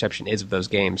public perception is of those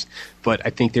games, but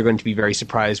I think they're going to be very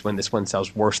surprised when this one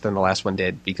sells worse than the last one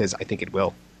did, because I think it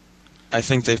will. I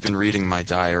think they've been reading my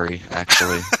diary,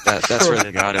 actually. That's where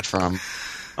they got it from.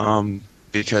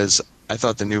 Because I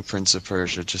thought the new Prince of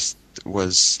Persia just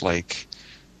was like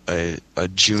a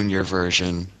junior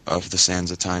version of the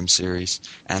Sands of Time series,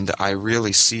 and I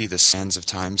really see the Sands of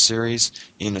Time series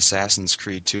in Assassin's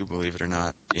Creed 2, believe it or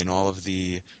not, in all of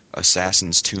the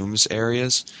Assassin's Tombs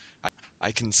areas.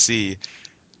 I can see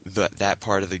that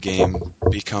part of the game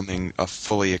becoming a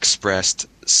fully expressed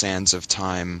Sands of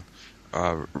Time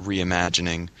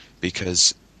reimagining,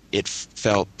 because it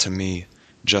felt to me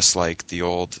just like the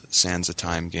old Sands of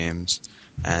Time games,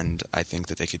 and I think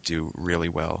that they could do really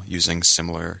well using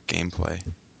similar gameplay.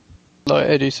 Like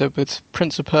Eddie said, with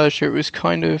Prince of Persia, it was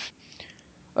kind of,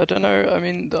 I don't know, I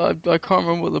mean, I can't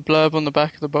remember what the blurb on the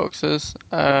back of the box is,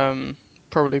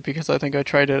 probably because I think I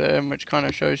traded it in, which kind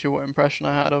of shows you what impression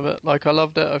I had of it. Like, I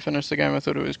loved it, I finished the game, I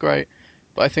thought it was great,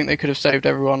 but I think they could have saved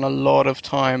everyone a lot of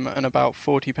time and about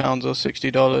 £40 or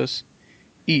 $60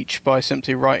 each by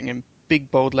simply writing in big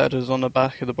bold letters on the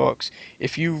back of the box,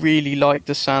 if you really like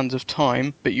the Sands of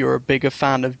Time, but you're a bigger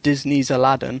fan of Disney's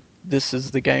Aladdin, this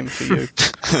is the game for you.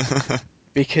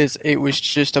 Because it was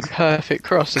just a perfect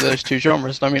cross of those two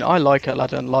genres. I mean, I like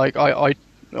Aladdin. Like, I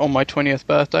on my 20th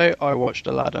birthday, I watched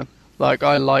Aladdin. Like,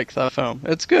 I like that film.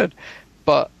 It's good,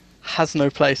 but has no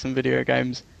place in video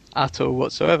games at all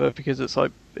whatsoever, because it's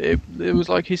like, it was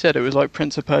like he said, it was like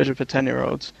Prince of Persia for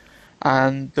 10-year-olds.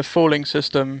 And the falling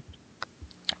system,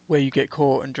 where you get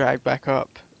caught and dragged back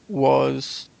up,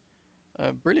 was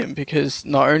brilliant, because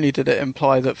not only did it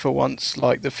imply that for once,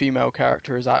 like, the female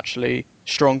character is actually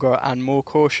stronger and more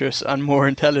cautious and more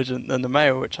intelligent than the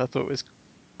male, which I thought was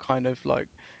kind of like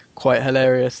quite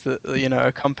hilarious, that, you know,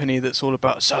 a company that's all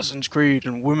about Assassin's Creed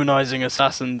and womanizing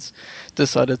assassins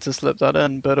decided to slip that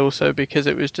in, but also because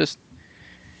it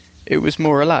was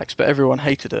more relaxed, but everyone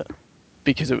hated it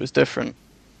because it was different.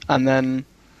 And then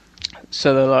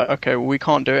so they're like, okay, well, we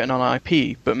can't do it in an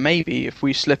IP, but maybe if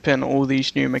we slip in all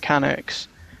these new mechanics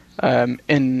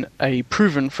in a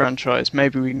proven franchise,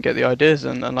 maybe we can get the ideas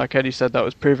in. And like Eddie said, that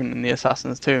was proven in the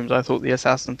Assassin's Tombs. I thought the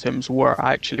Assassin's Tombs were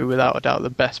actually, without a doubt, the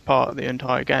best part of the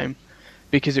entire game,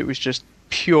 because it was just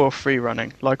pure free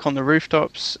running. Like on the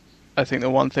rooftops, I think the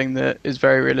one thing that is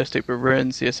very realistic but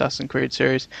ruins the Assassin's Creed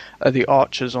series are the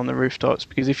archers on the rooftops,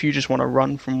 because if you just want to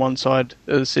run from one side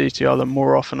of the city to the other,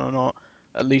 more often or not,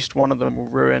 at least one of them will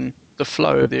ruin the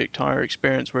flow of the entire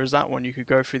experience, whereas that one you could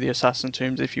go through the Assassin's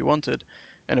Tombs if you wanted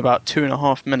in about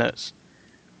 2.5 minutes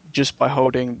just by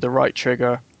holding the right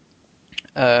trigger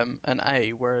and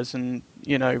A, whereas in,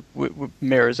 you know, with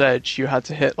Mirror's Edge you had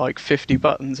to hit like 50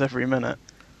 buttons every minute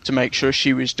to make sure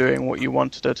she was doing what you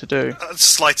wanted her to do.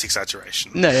 Slight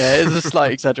exaggeration. No, yeah, it's a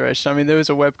slight exaggeration. I mean, there was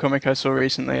a webcomic I saw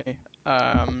recently,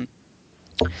 the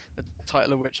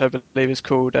title of which I believe is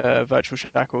called Virtual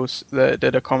Shackles, that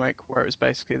did a comic where it was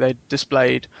basically they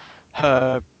displayed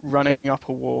her running up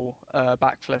a wall,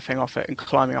 backflipping off it and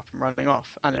climbing up and running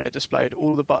off, and it displayed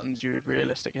all the buttons you would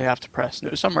realistically have to press, and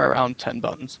it was somewhere around 10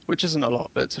 buttons, which isn't a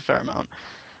lot, but it's a fair amount.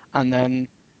 And then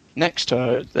next to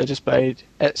her they displayed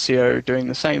Ezio doing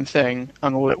the same thing,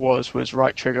 and all it was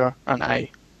right trigger and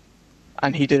A,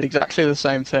 and he did exactly the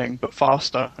same thing but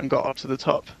faster and got up to the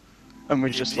top, and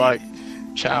was just like,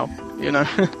 ciao, you know.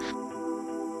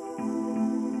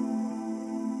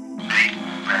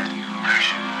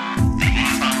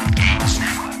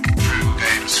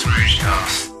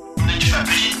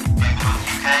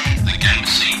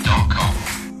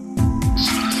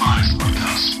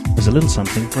 There's a little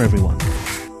something for everyone. From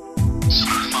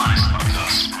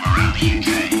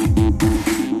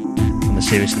the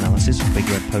serious analysis of Big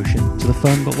Red Potion to the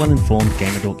fun but well-informed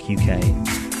GamerDork UK.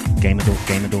 GamerDork,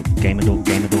 GamerDork, GamerDork,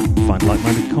 GamerDork. Find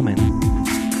like-minded comment.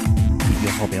 Keep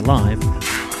your hobby alive.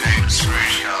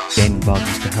 Gaming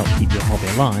bargains to help keep your hobby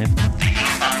alive.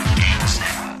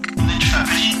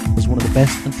 As one of the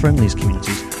best and friendliest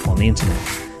communities on the internet.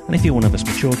 And if you're one of us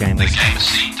mature gamers,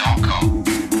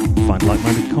 find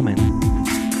like-minded comment.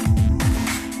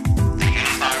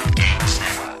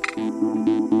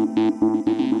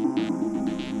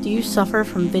 Do you suffer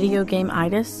from video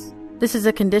game-itis? This is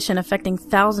a condition affecting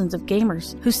thousands of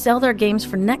gamers who sell their games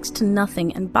for next to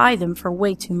nothing and buy them for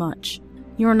way too much.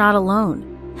 You are not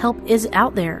alone. Help is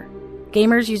out there.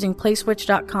 Gamers using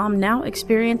PlaySwitch.com now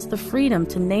experience the freedom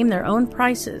to name their own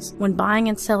prices when buying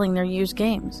and selling their used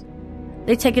games.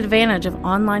 They take advantage of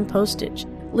online postage,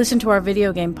 listen to our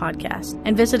video game podcast,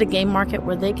 and visit a game market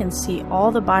where they can see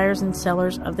all the buyers and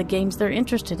sellers of the games they're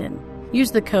interested in.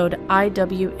 Use the code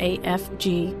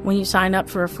IWAFG when you sign up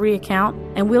for a free account,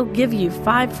 and we'll give you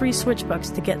 5 free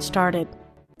Switchbucks to get started.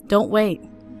 Don't wait.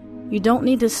 You don't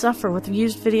need to suffer with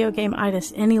used video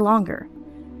game-itis any longer.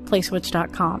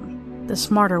 PlaySwitch.com, the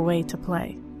smarter way to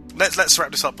play. Let's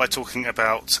wrap this up by talking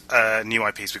about new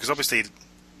IPs, because obviously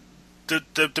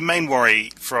the main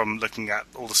worry from looking at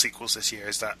all the sequels this year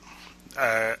is that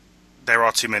there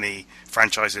are too many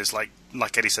franchises, like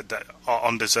Eddie said, that are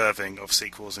undeserving of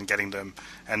sequels and getting them,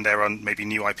 and there are maybe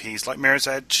new IPs like Mirror's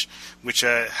Edge, which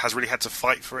has really had to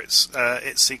fight for its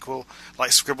sequel,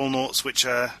 like Scribblenauts, which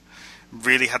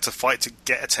really had to fight to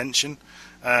get attention,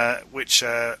 which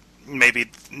maybe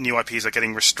new IPs are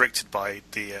getting restricted by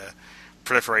the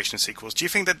proliferation of sequels. Do you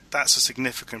think that that's a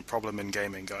significant problem in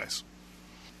gaming, guys?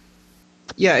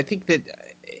 Yeah, I think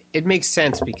that it makes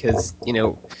sense because,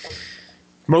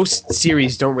 most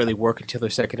series don't really work until their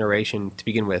second iteration to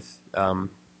begin with,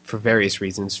 for various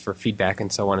reasons, for feedback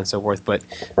and so on and so forth. But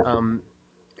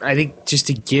I think just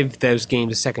to give those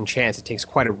games a second chance, it takes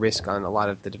quite a risk on a lot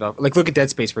of the developers. Like, look at Dead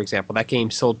Space, for example. That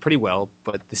game sold pretty well,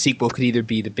 but the sequel could either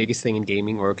be the biggest thing in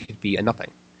gaming or it could be a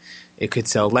nothing. It could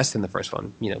sell less than the first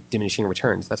one, diminishing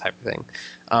returns, that type of thing.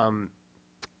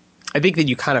 I think that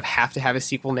you kind of have to have a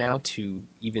sequel now to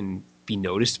even be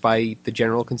noticed by the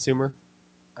general consumer,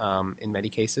 in many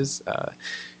cases.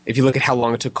 If you look at how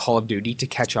long it took Call of Duty to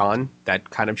catch on, that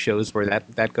kind of shows where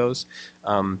that goes.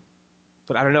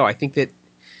 But I don't know. I think that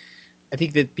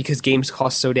because games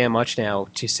cost so damn much now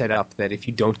to set up, that if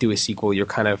you don't do a sequel, you're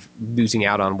kind of losing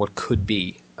out on what could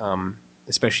be.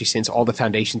 Especially since all the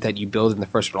foundations that you build in the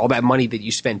first one, all that money that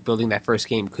you spent building that first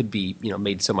game could be,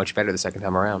 made so much better the second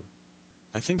time around.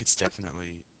 I think it's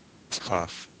definitely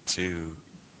tough to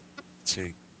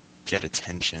get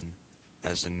attention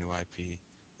as a new IP,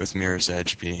 with Mirror's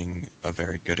Edge being a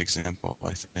very good example,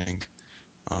 I think.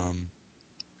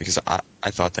 Because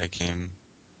I thought that game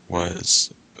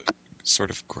was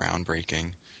sort of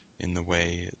groundbreaking in the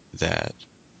way that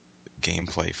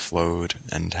gameplay flowed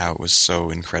and how it was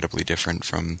so incredibly different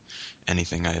from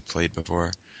anything I had played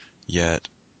before. Yet,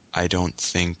 I don't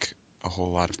think a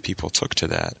whole lot of people took to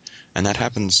that. And that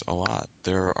happens a lot.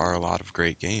 There are a lot of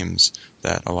great games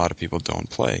that a lot of people don't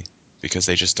play because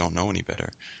they just don't know any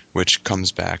better, which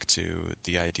comes back to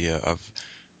the idea of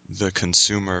the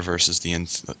consumer versus the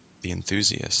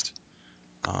enthusiast.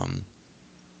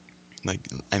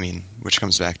 Which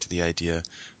comes back to the idea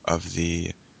of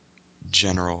the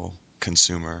general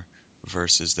consumer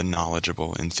versus the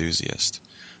knowledgeable enthusiast.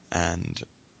 And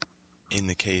in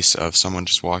the case of someone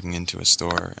just walking into a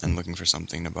store and looking for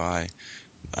something to buy,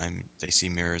 they see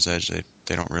Mirror's Edge,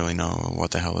 they don't really know,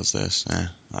 what the hell is this? I'm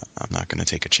not going to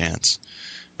take a chance.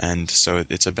 And so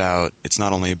it's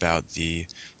not only about the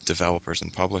developers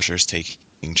and publishers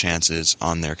taking chances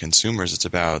on their consumers, it's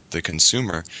about the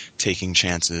consumer taking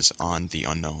chances on the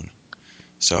unknown.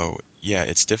 So, yeah,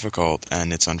 it's difficult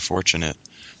and it's unfortunate.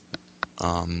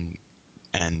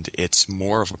 And it's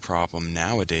more of a problem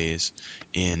nowadays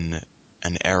in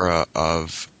an era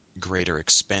of greater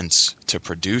expense to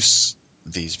produce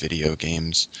these video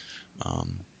games.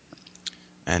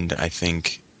 And I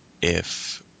think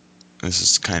if this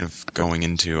is kind of going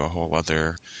into a whole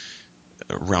other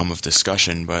realm of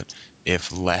discussion, but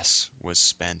if less was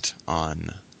spent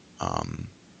on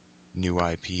new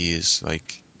IPs,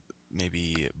 like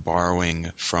maybe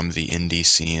borrowing from the indie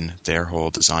scene, their whole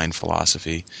design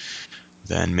philosophy,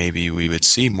 then maybe we would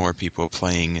see more people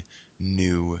playing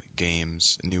new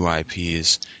games, new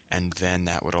IPs, and then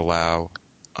that would allow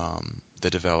the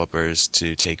developers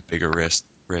to take bigger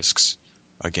risks,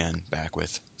 again, back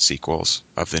with sequels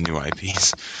of the new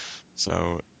IPs.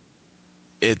 So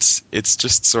it's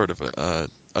just sort of a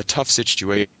tough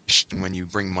situation when you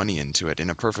bring money into it.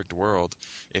 In a perfect world,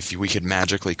 if we could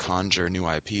magically conjure new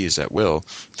IPs at will,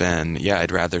 then yeah,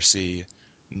 I'd rather see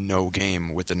no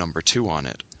game with the number 2 on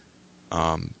it.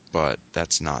 But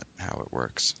that's not how it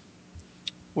works.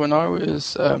 When I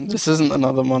was, this isn't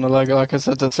another monologue, like I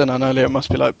said to Sinan earlier, it must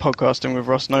be like podcasting with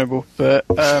Ross Noble, but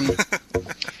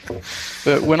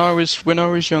but when I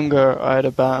was younger, I had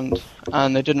a band,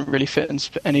 and they didn't really fit in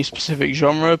any specific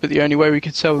genre, but the only way we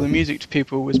could sell the music to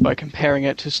people was by comparing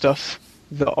it to stuff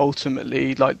that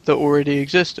ultimately, that already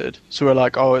existed. So we're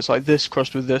like, oh, it's like this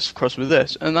crossed with this, crossed with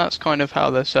this, and that's kind of how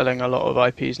they're selling a lot of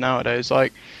IPs nowadays.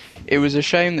 Like, it was a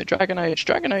shame that Dragon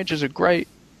Age is a great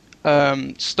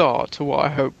start to what I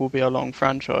hope will be a long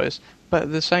franchise, but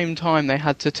at the same time they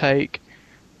had to take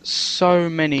so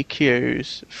many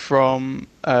cues from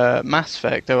Mass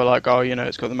Effect. They were like, oh,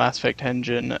 it's got the Mass Effect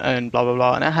engine and blah blah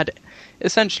blah, and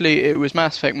it was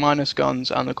Mass Effect minus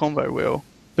guns and the combo wheel,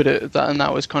 but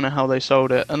that was kind of how they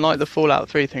sold it. And like the Fallout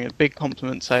 3 thing, a big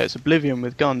compliment say it's Oblivion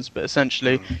with guns, but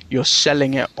essentially you're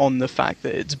selling it on the fact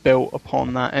that it's built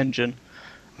upon that engine.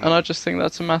 And I just think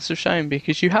that's a massive shame,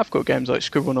 because you have got games like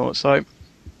Scribblenauts. Like,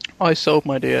 I sold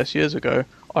my DS years ago.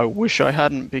 I wish I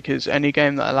hadn't, because any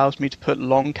game that allows me to put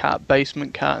Long Cat,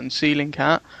 Basement Cat, and Ceiling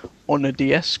Cat on a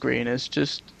DS screen is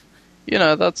just,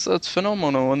 that's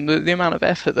phenomenal, and the amount of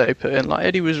effort they put in. Like,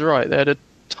 Eddie was right, they had a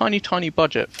tiny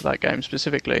budget for that game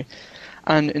specifically,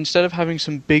 and instead of having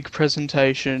some big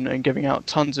presentation and giving out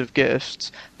tons of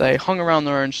gifts, they hung around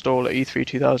their own stall at E3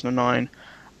 2009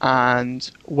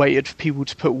 and waited for people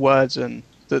to put words in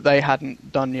that they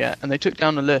hadn't done yet, and they took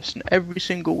down a list, and every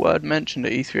single word mentioned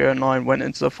at E309 went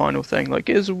into the final thing. Like,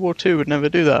 Gears of War 2 would never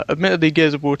do that. Admittedly,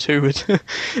 Gears of War 2 would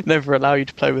never allow you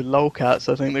to play with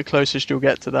lolcats. I think the closest you'll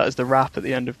get to that is the rap at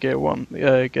the end of Gears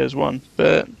 1.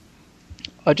 But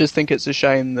I just think it's a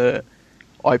shame that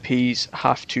IPs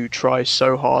have to try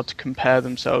so hard to compare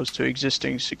themselves to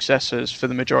existing successors for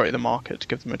the majority of the market to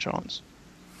give them a chance.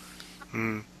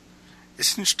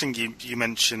 It's interesting you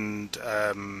mentioned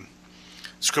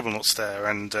Scribblenauts there,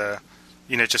 and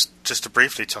just to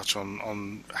briefly touch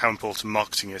on how important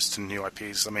marketing is to new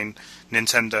IPs. I mean,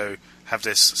 Nintendo have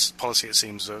this policy, it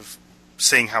seems, of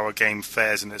seeing how a game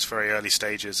fares in its very early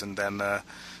stages, and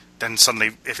then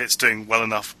suddenly, if it's doing well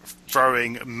enough,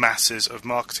 throwing masses of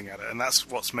marketing at it, and that's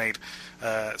what's made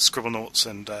Scribblenauts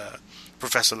and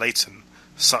Professor Layton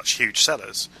such huge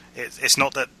sellers. It's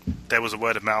not that there was a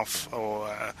word of mouth or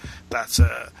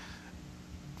that.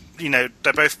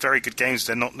 They're both very good games.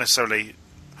 They're not necessarily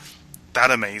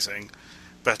that amazing,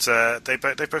 but they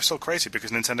both sold crazy because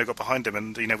Nintendo got behind them,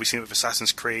 and we've seen it with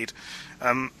Assassin's Creed.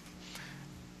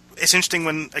 It's interesting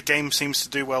when a game seems to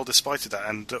do well despite of that,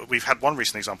 and we've had one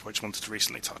recent example I just wanted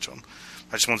to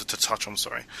touch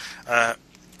on,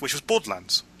 which was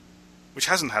Borderlands, which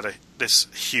hasn't had this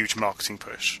huge marketing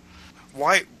push.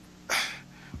 Why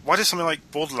does something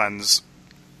like Borderlands,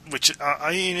 which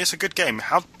it's a good game,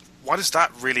 why does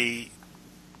that really?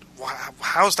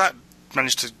 How's that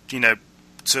managed to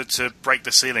to break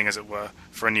the ceiling, as it were,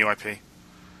 for a new IP?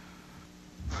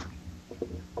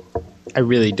 I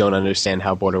really don't understand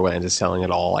how Borderlands is selling at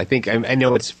all. I think I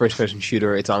know it's a first-person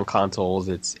shooter. It's on consoles.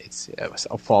 It's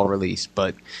a fall release,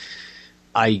 but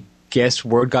I guess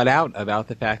word got out about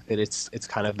the fact that it's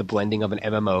kind of the blending of an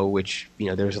MMO, which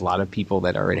there's a lot of people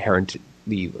that are inherently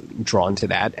drawn to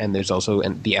that, and there's also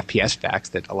the FPS facts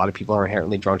that a lot of people are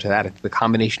inherently drawn to that. If the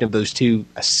combination of those two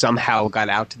somehow got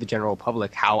out to the general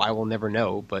public, how I will never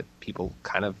know, but people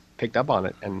kind of picked up on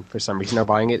it, and for some reason are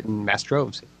buying it in mass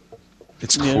droves.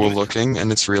 It's cool looking,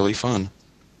 and it's really fun.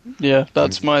 Yeah,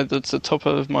 that's the top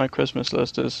of my Christmas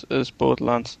list is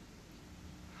Borderlands.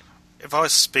 If I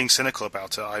was being cynical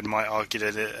about it, I might argue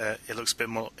that it looks a bit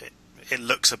more. It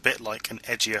looks a bit like an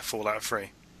edgier Fallout 3.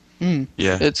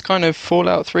 Yeah, it's kind of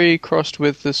Fallout 3 crossed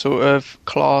with the sort of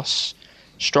class,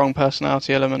 strong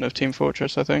personality element of Team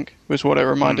Fortress. I think was what it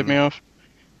reminded me of.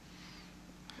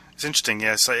 It's interesting,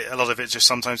 yeah. So a lot of it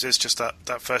sometimes is just that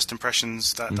first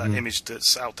impressions, that image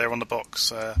that's out there on the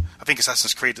box. I think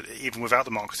Assassin's Creed, even without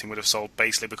the marketing, would have sold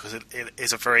basically because it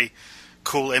is a very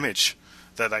cool image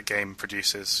that game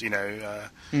produces.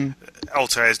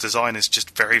 Altair's design is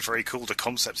just very, very cool. The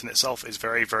concept in itself is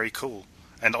very, very cool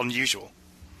and unusual.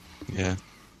 Yeah.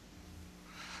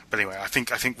 But anyway, I think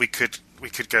we could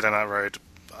go down that road.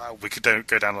 We could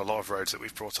go down a lot of roads that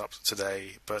we've brought up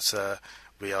today, but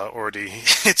we are already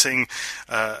hitting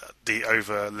the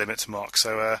over limit mark.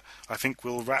 So I think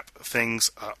we'll wrap things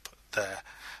up there.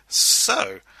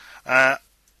 So I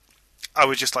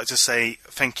would just like to say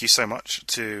thank you so much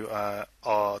to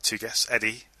our two guests,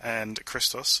 Eddie and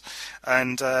Christos.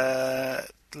 And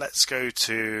let's go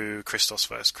to Christos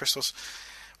first. Christos,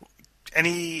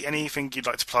 anything you'd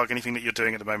like to plug, anything that you're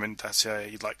doing at the moment that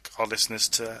you'd like our listeners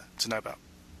to know about?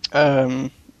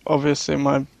 Obviously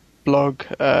my blog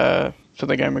for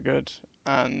the Gamer Good,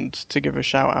 and to give a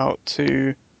shout out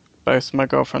to both my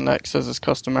girlfriend Lex, as is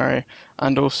customary,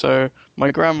 and also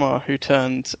my grandma, who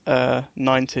turned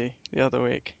 90 the other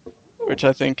week, which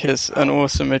I think is an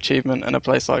awesome achievement in a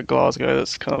place like Glasgow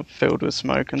that's kind of filled with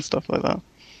smoke and stuff like that.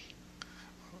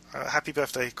 Happy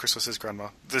birthday, Christos's grandma.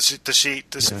 Does she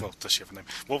have a name?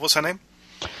 What was her name?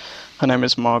 Her name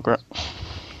is Margaret.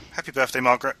 Happy birthday,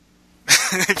 Margaret.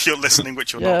 If you're listening,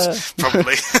 which you're not,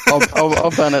 probably.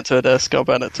 I'll burn it to a disc. All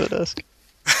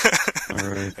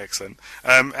right. Excellent.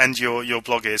 And your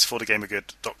blog is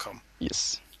forthegamergood.com.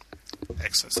 Yes.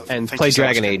 Excellent stuff. And Thank play you so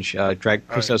Dragon much. Age.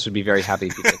 Christos would be very happy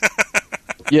if you did.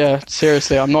 Yeah,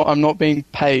 seriously, I'm not being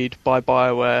paid by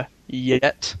BioWare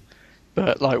yet,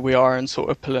 but we are in sort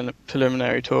of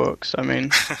preliminary talks. I mean,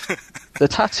 the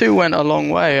tattoo went a long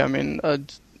way. I mean,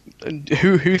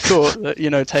 who thought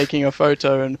that taking a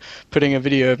photo and putting a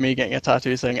video of me getting a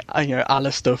tattoo saying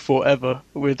Alistair forever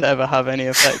would ever have any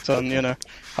effect on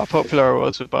how popular I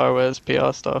was with BioWare's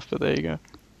PR stuff? But there you go.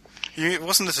 It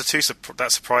wasn't the tattoo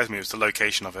that surprised me. It was the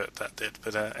location of it that did.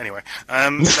 But anyway,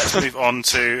 let's move on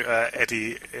to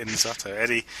Eddie Inzauto.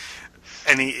 Eddie,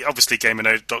 Obviously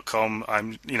GamerNode.com.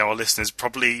 Our listeners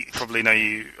probably know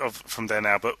you from there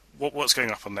now. But what's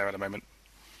going up on there at the moment?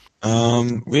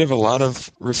 We have a lot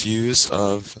of reviews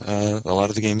of a lot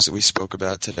of the games that we spoke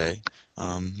about today.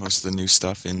 Most of the new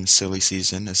stuff in Silly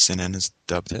Season, as Sinan has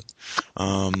dubbed it.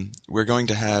 We're going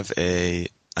to have an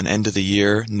end of the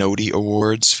year Nodie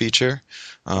Awards feature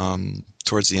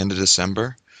towards the end of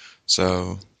December,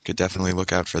 so could definitely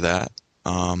look out for that.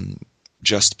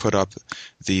 Just put up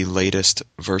the latest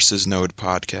Versus Node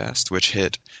podcast, which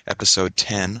hit episode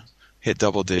 10, hit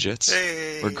double digits.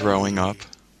 Hey. We're growing up.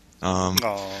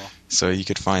 So you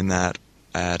could find that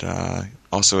at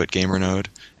also at GamerNode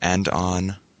and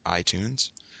on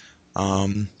iTunes.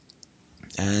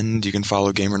 And you can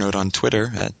follow GamerNode on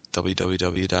Twitter at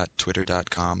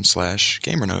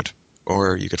www.twitter.com/GamerNode.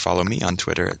 Or you could follow me on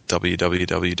Twitter at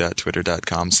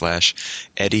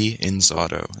www.twitter.com/Eddie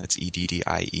Inzauto. That's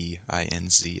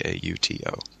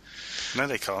EDDIEINZAUTO. No,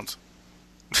 they can't.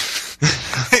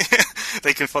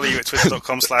 They can follow you at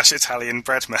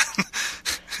twitter.com/ItalianBreadman.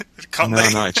 Can't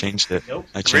they? No, I changed it. Nope.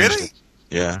 I changed Really? it.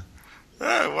 Yeah.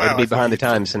 Oh, wow. Way to be behind the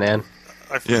times, Sinan.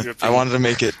 I wanted to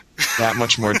make it that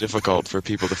much more difficult for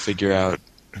people to figure out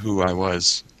who I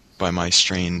was by my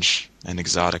strange and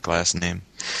exotic last name.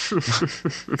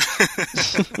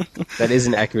 That is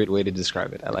an accurate way to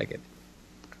describe it. I like it.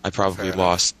 I probably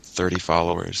lost 30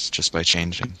 followers just by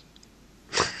changing.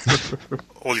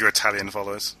 All your Italian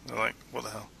followers are like, what the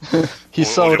hell? He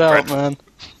sold out, man.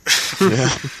 Yeah.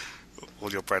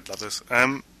 All your bread lovers.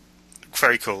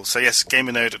 Very cool. So yes,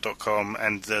 GamerNode.com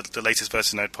and the latest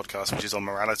Versus Node podcast, which is on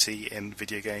morality in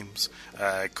video games.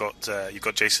 You've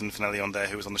got Jason Finelli on there,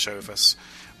 who was on the show with us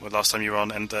last time you were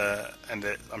on, and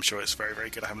I'm sure it's very, very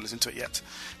good. I haven't listened to it yet,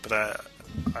 but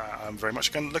I'm very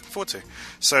much looking forward to.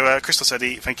 So Christos,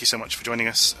 Eddie, thank you so much for joining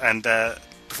us. And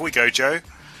before we go, Joe,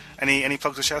 any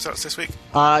plugs or shout-outs this week?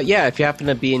 Yeah, if you happen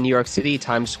to be in New York City,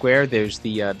 Times Square, there's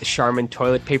the Charmin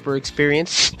toilet paper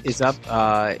experience is up.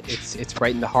 It's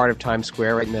right in the heart of Times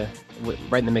Square, right in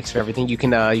the mix of everything. You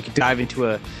can dive into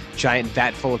a giant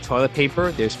vat full of toilet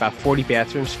paper. There's about 40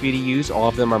 bathrooms for you to use. All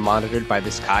of them are monitored by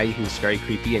this guy who's very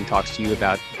creepy and talks to you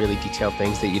about really detailed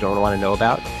things that you don't want to know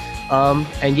about.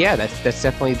 And yeah, that's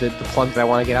definitely the plug that I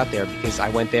want to get out there, because I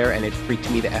went there and it freaked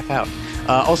me the F out.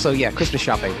 Also, yeah, Christmas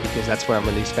shopping, because that's what I'm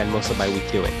going to spend most of my week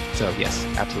doing. So yes,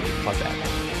 absolutely, plug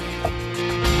that.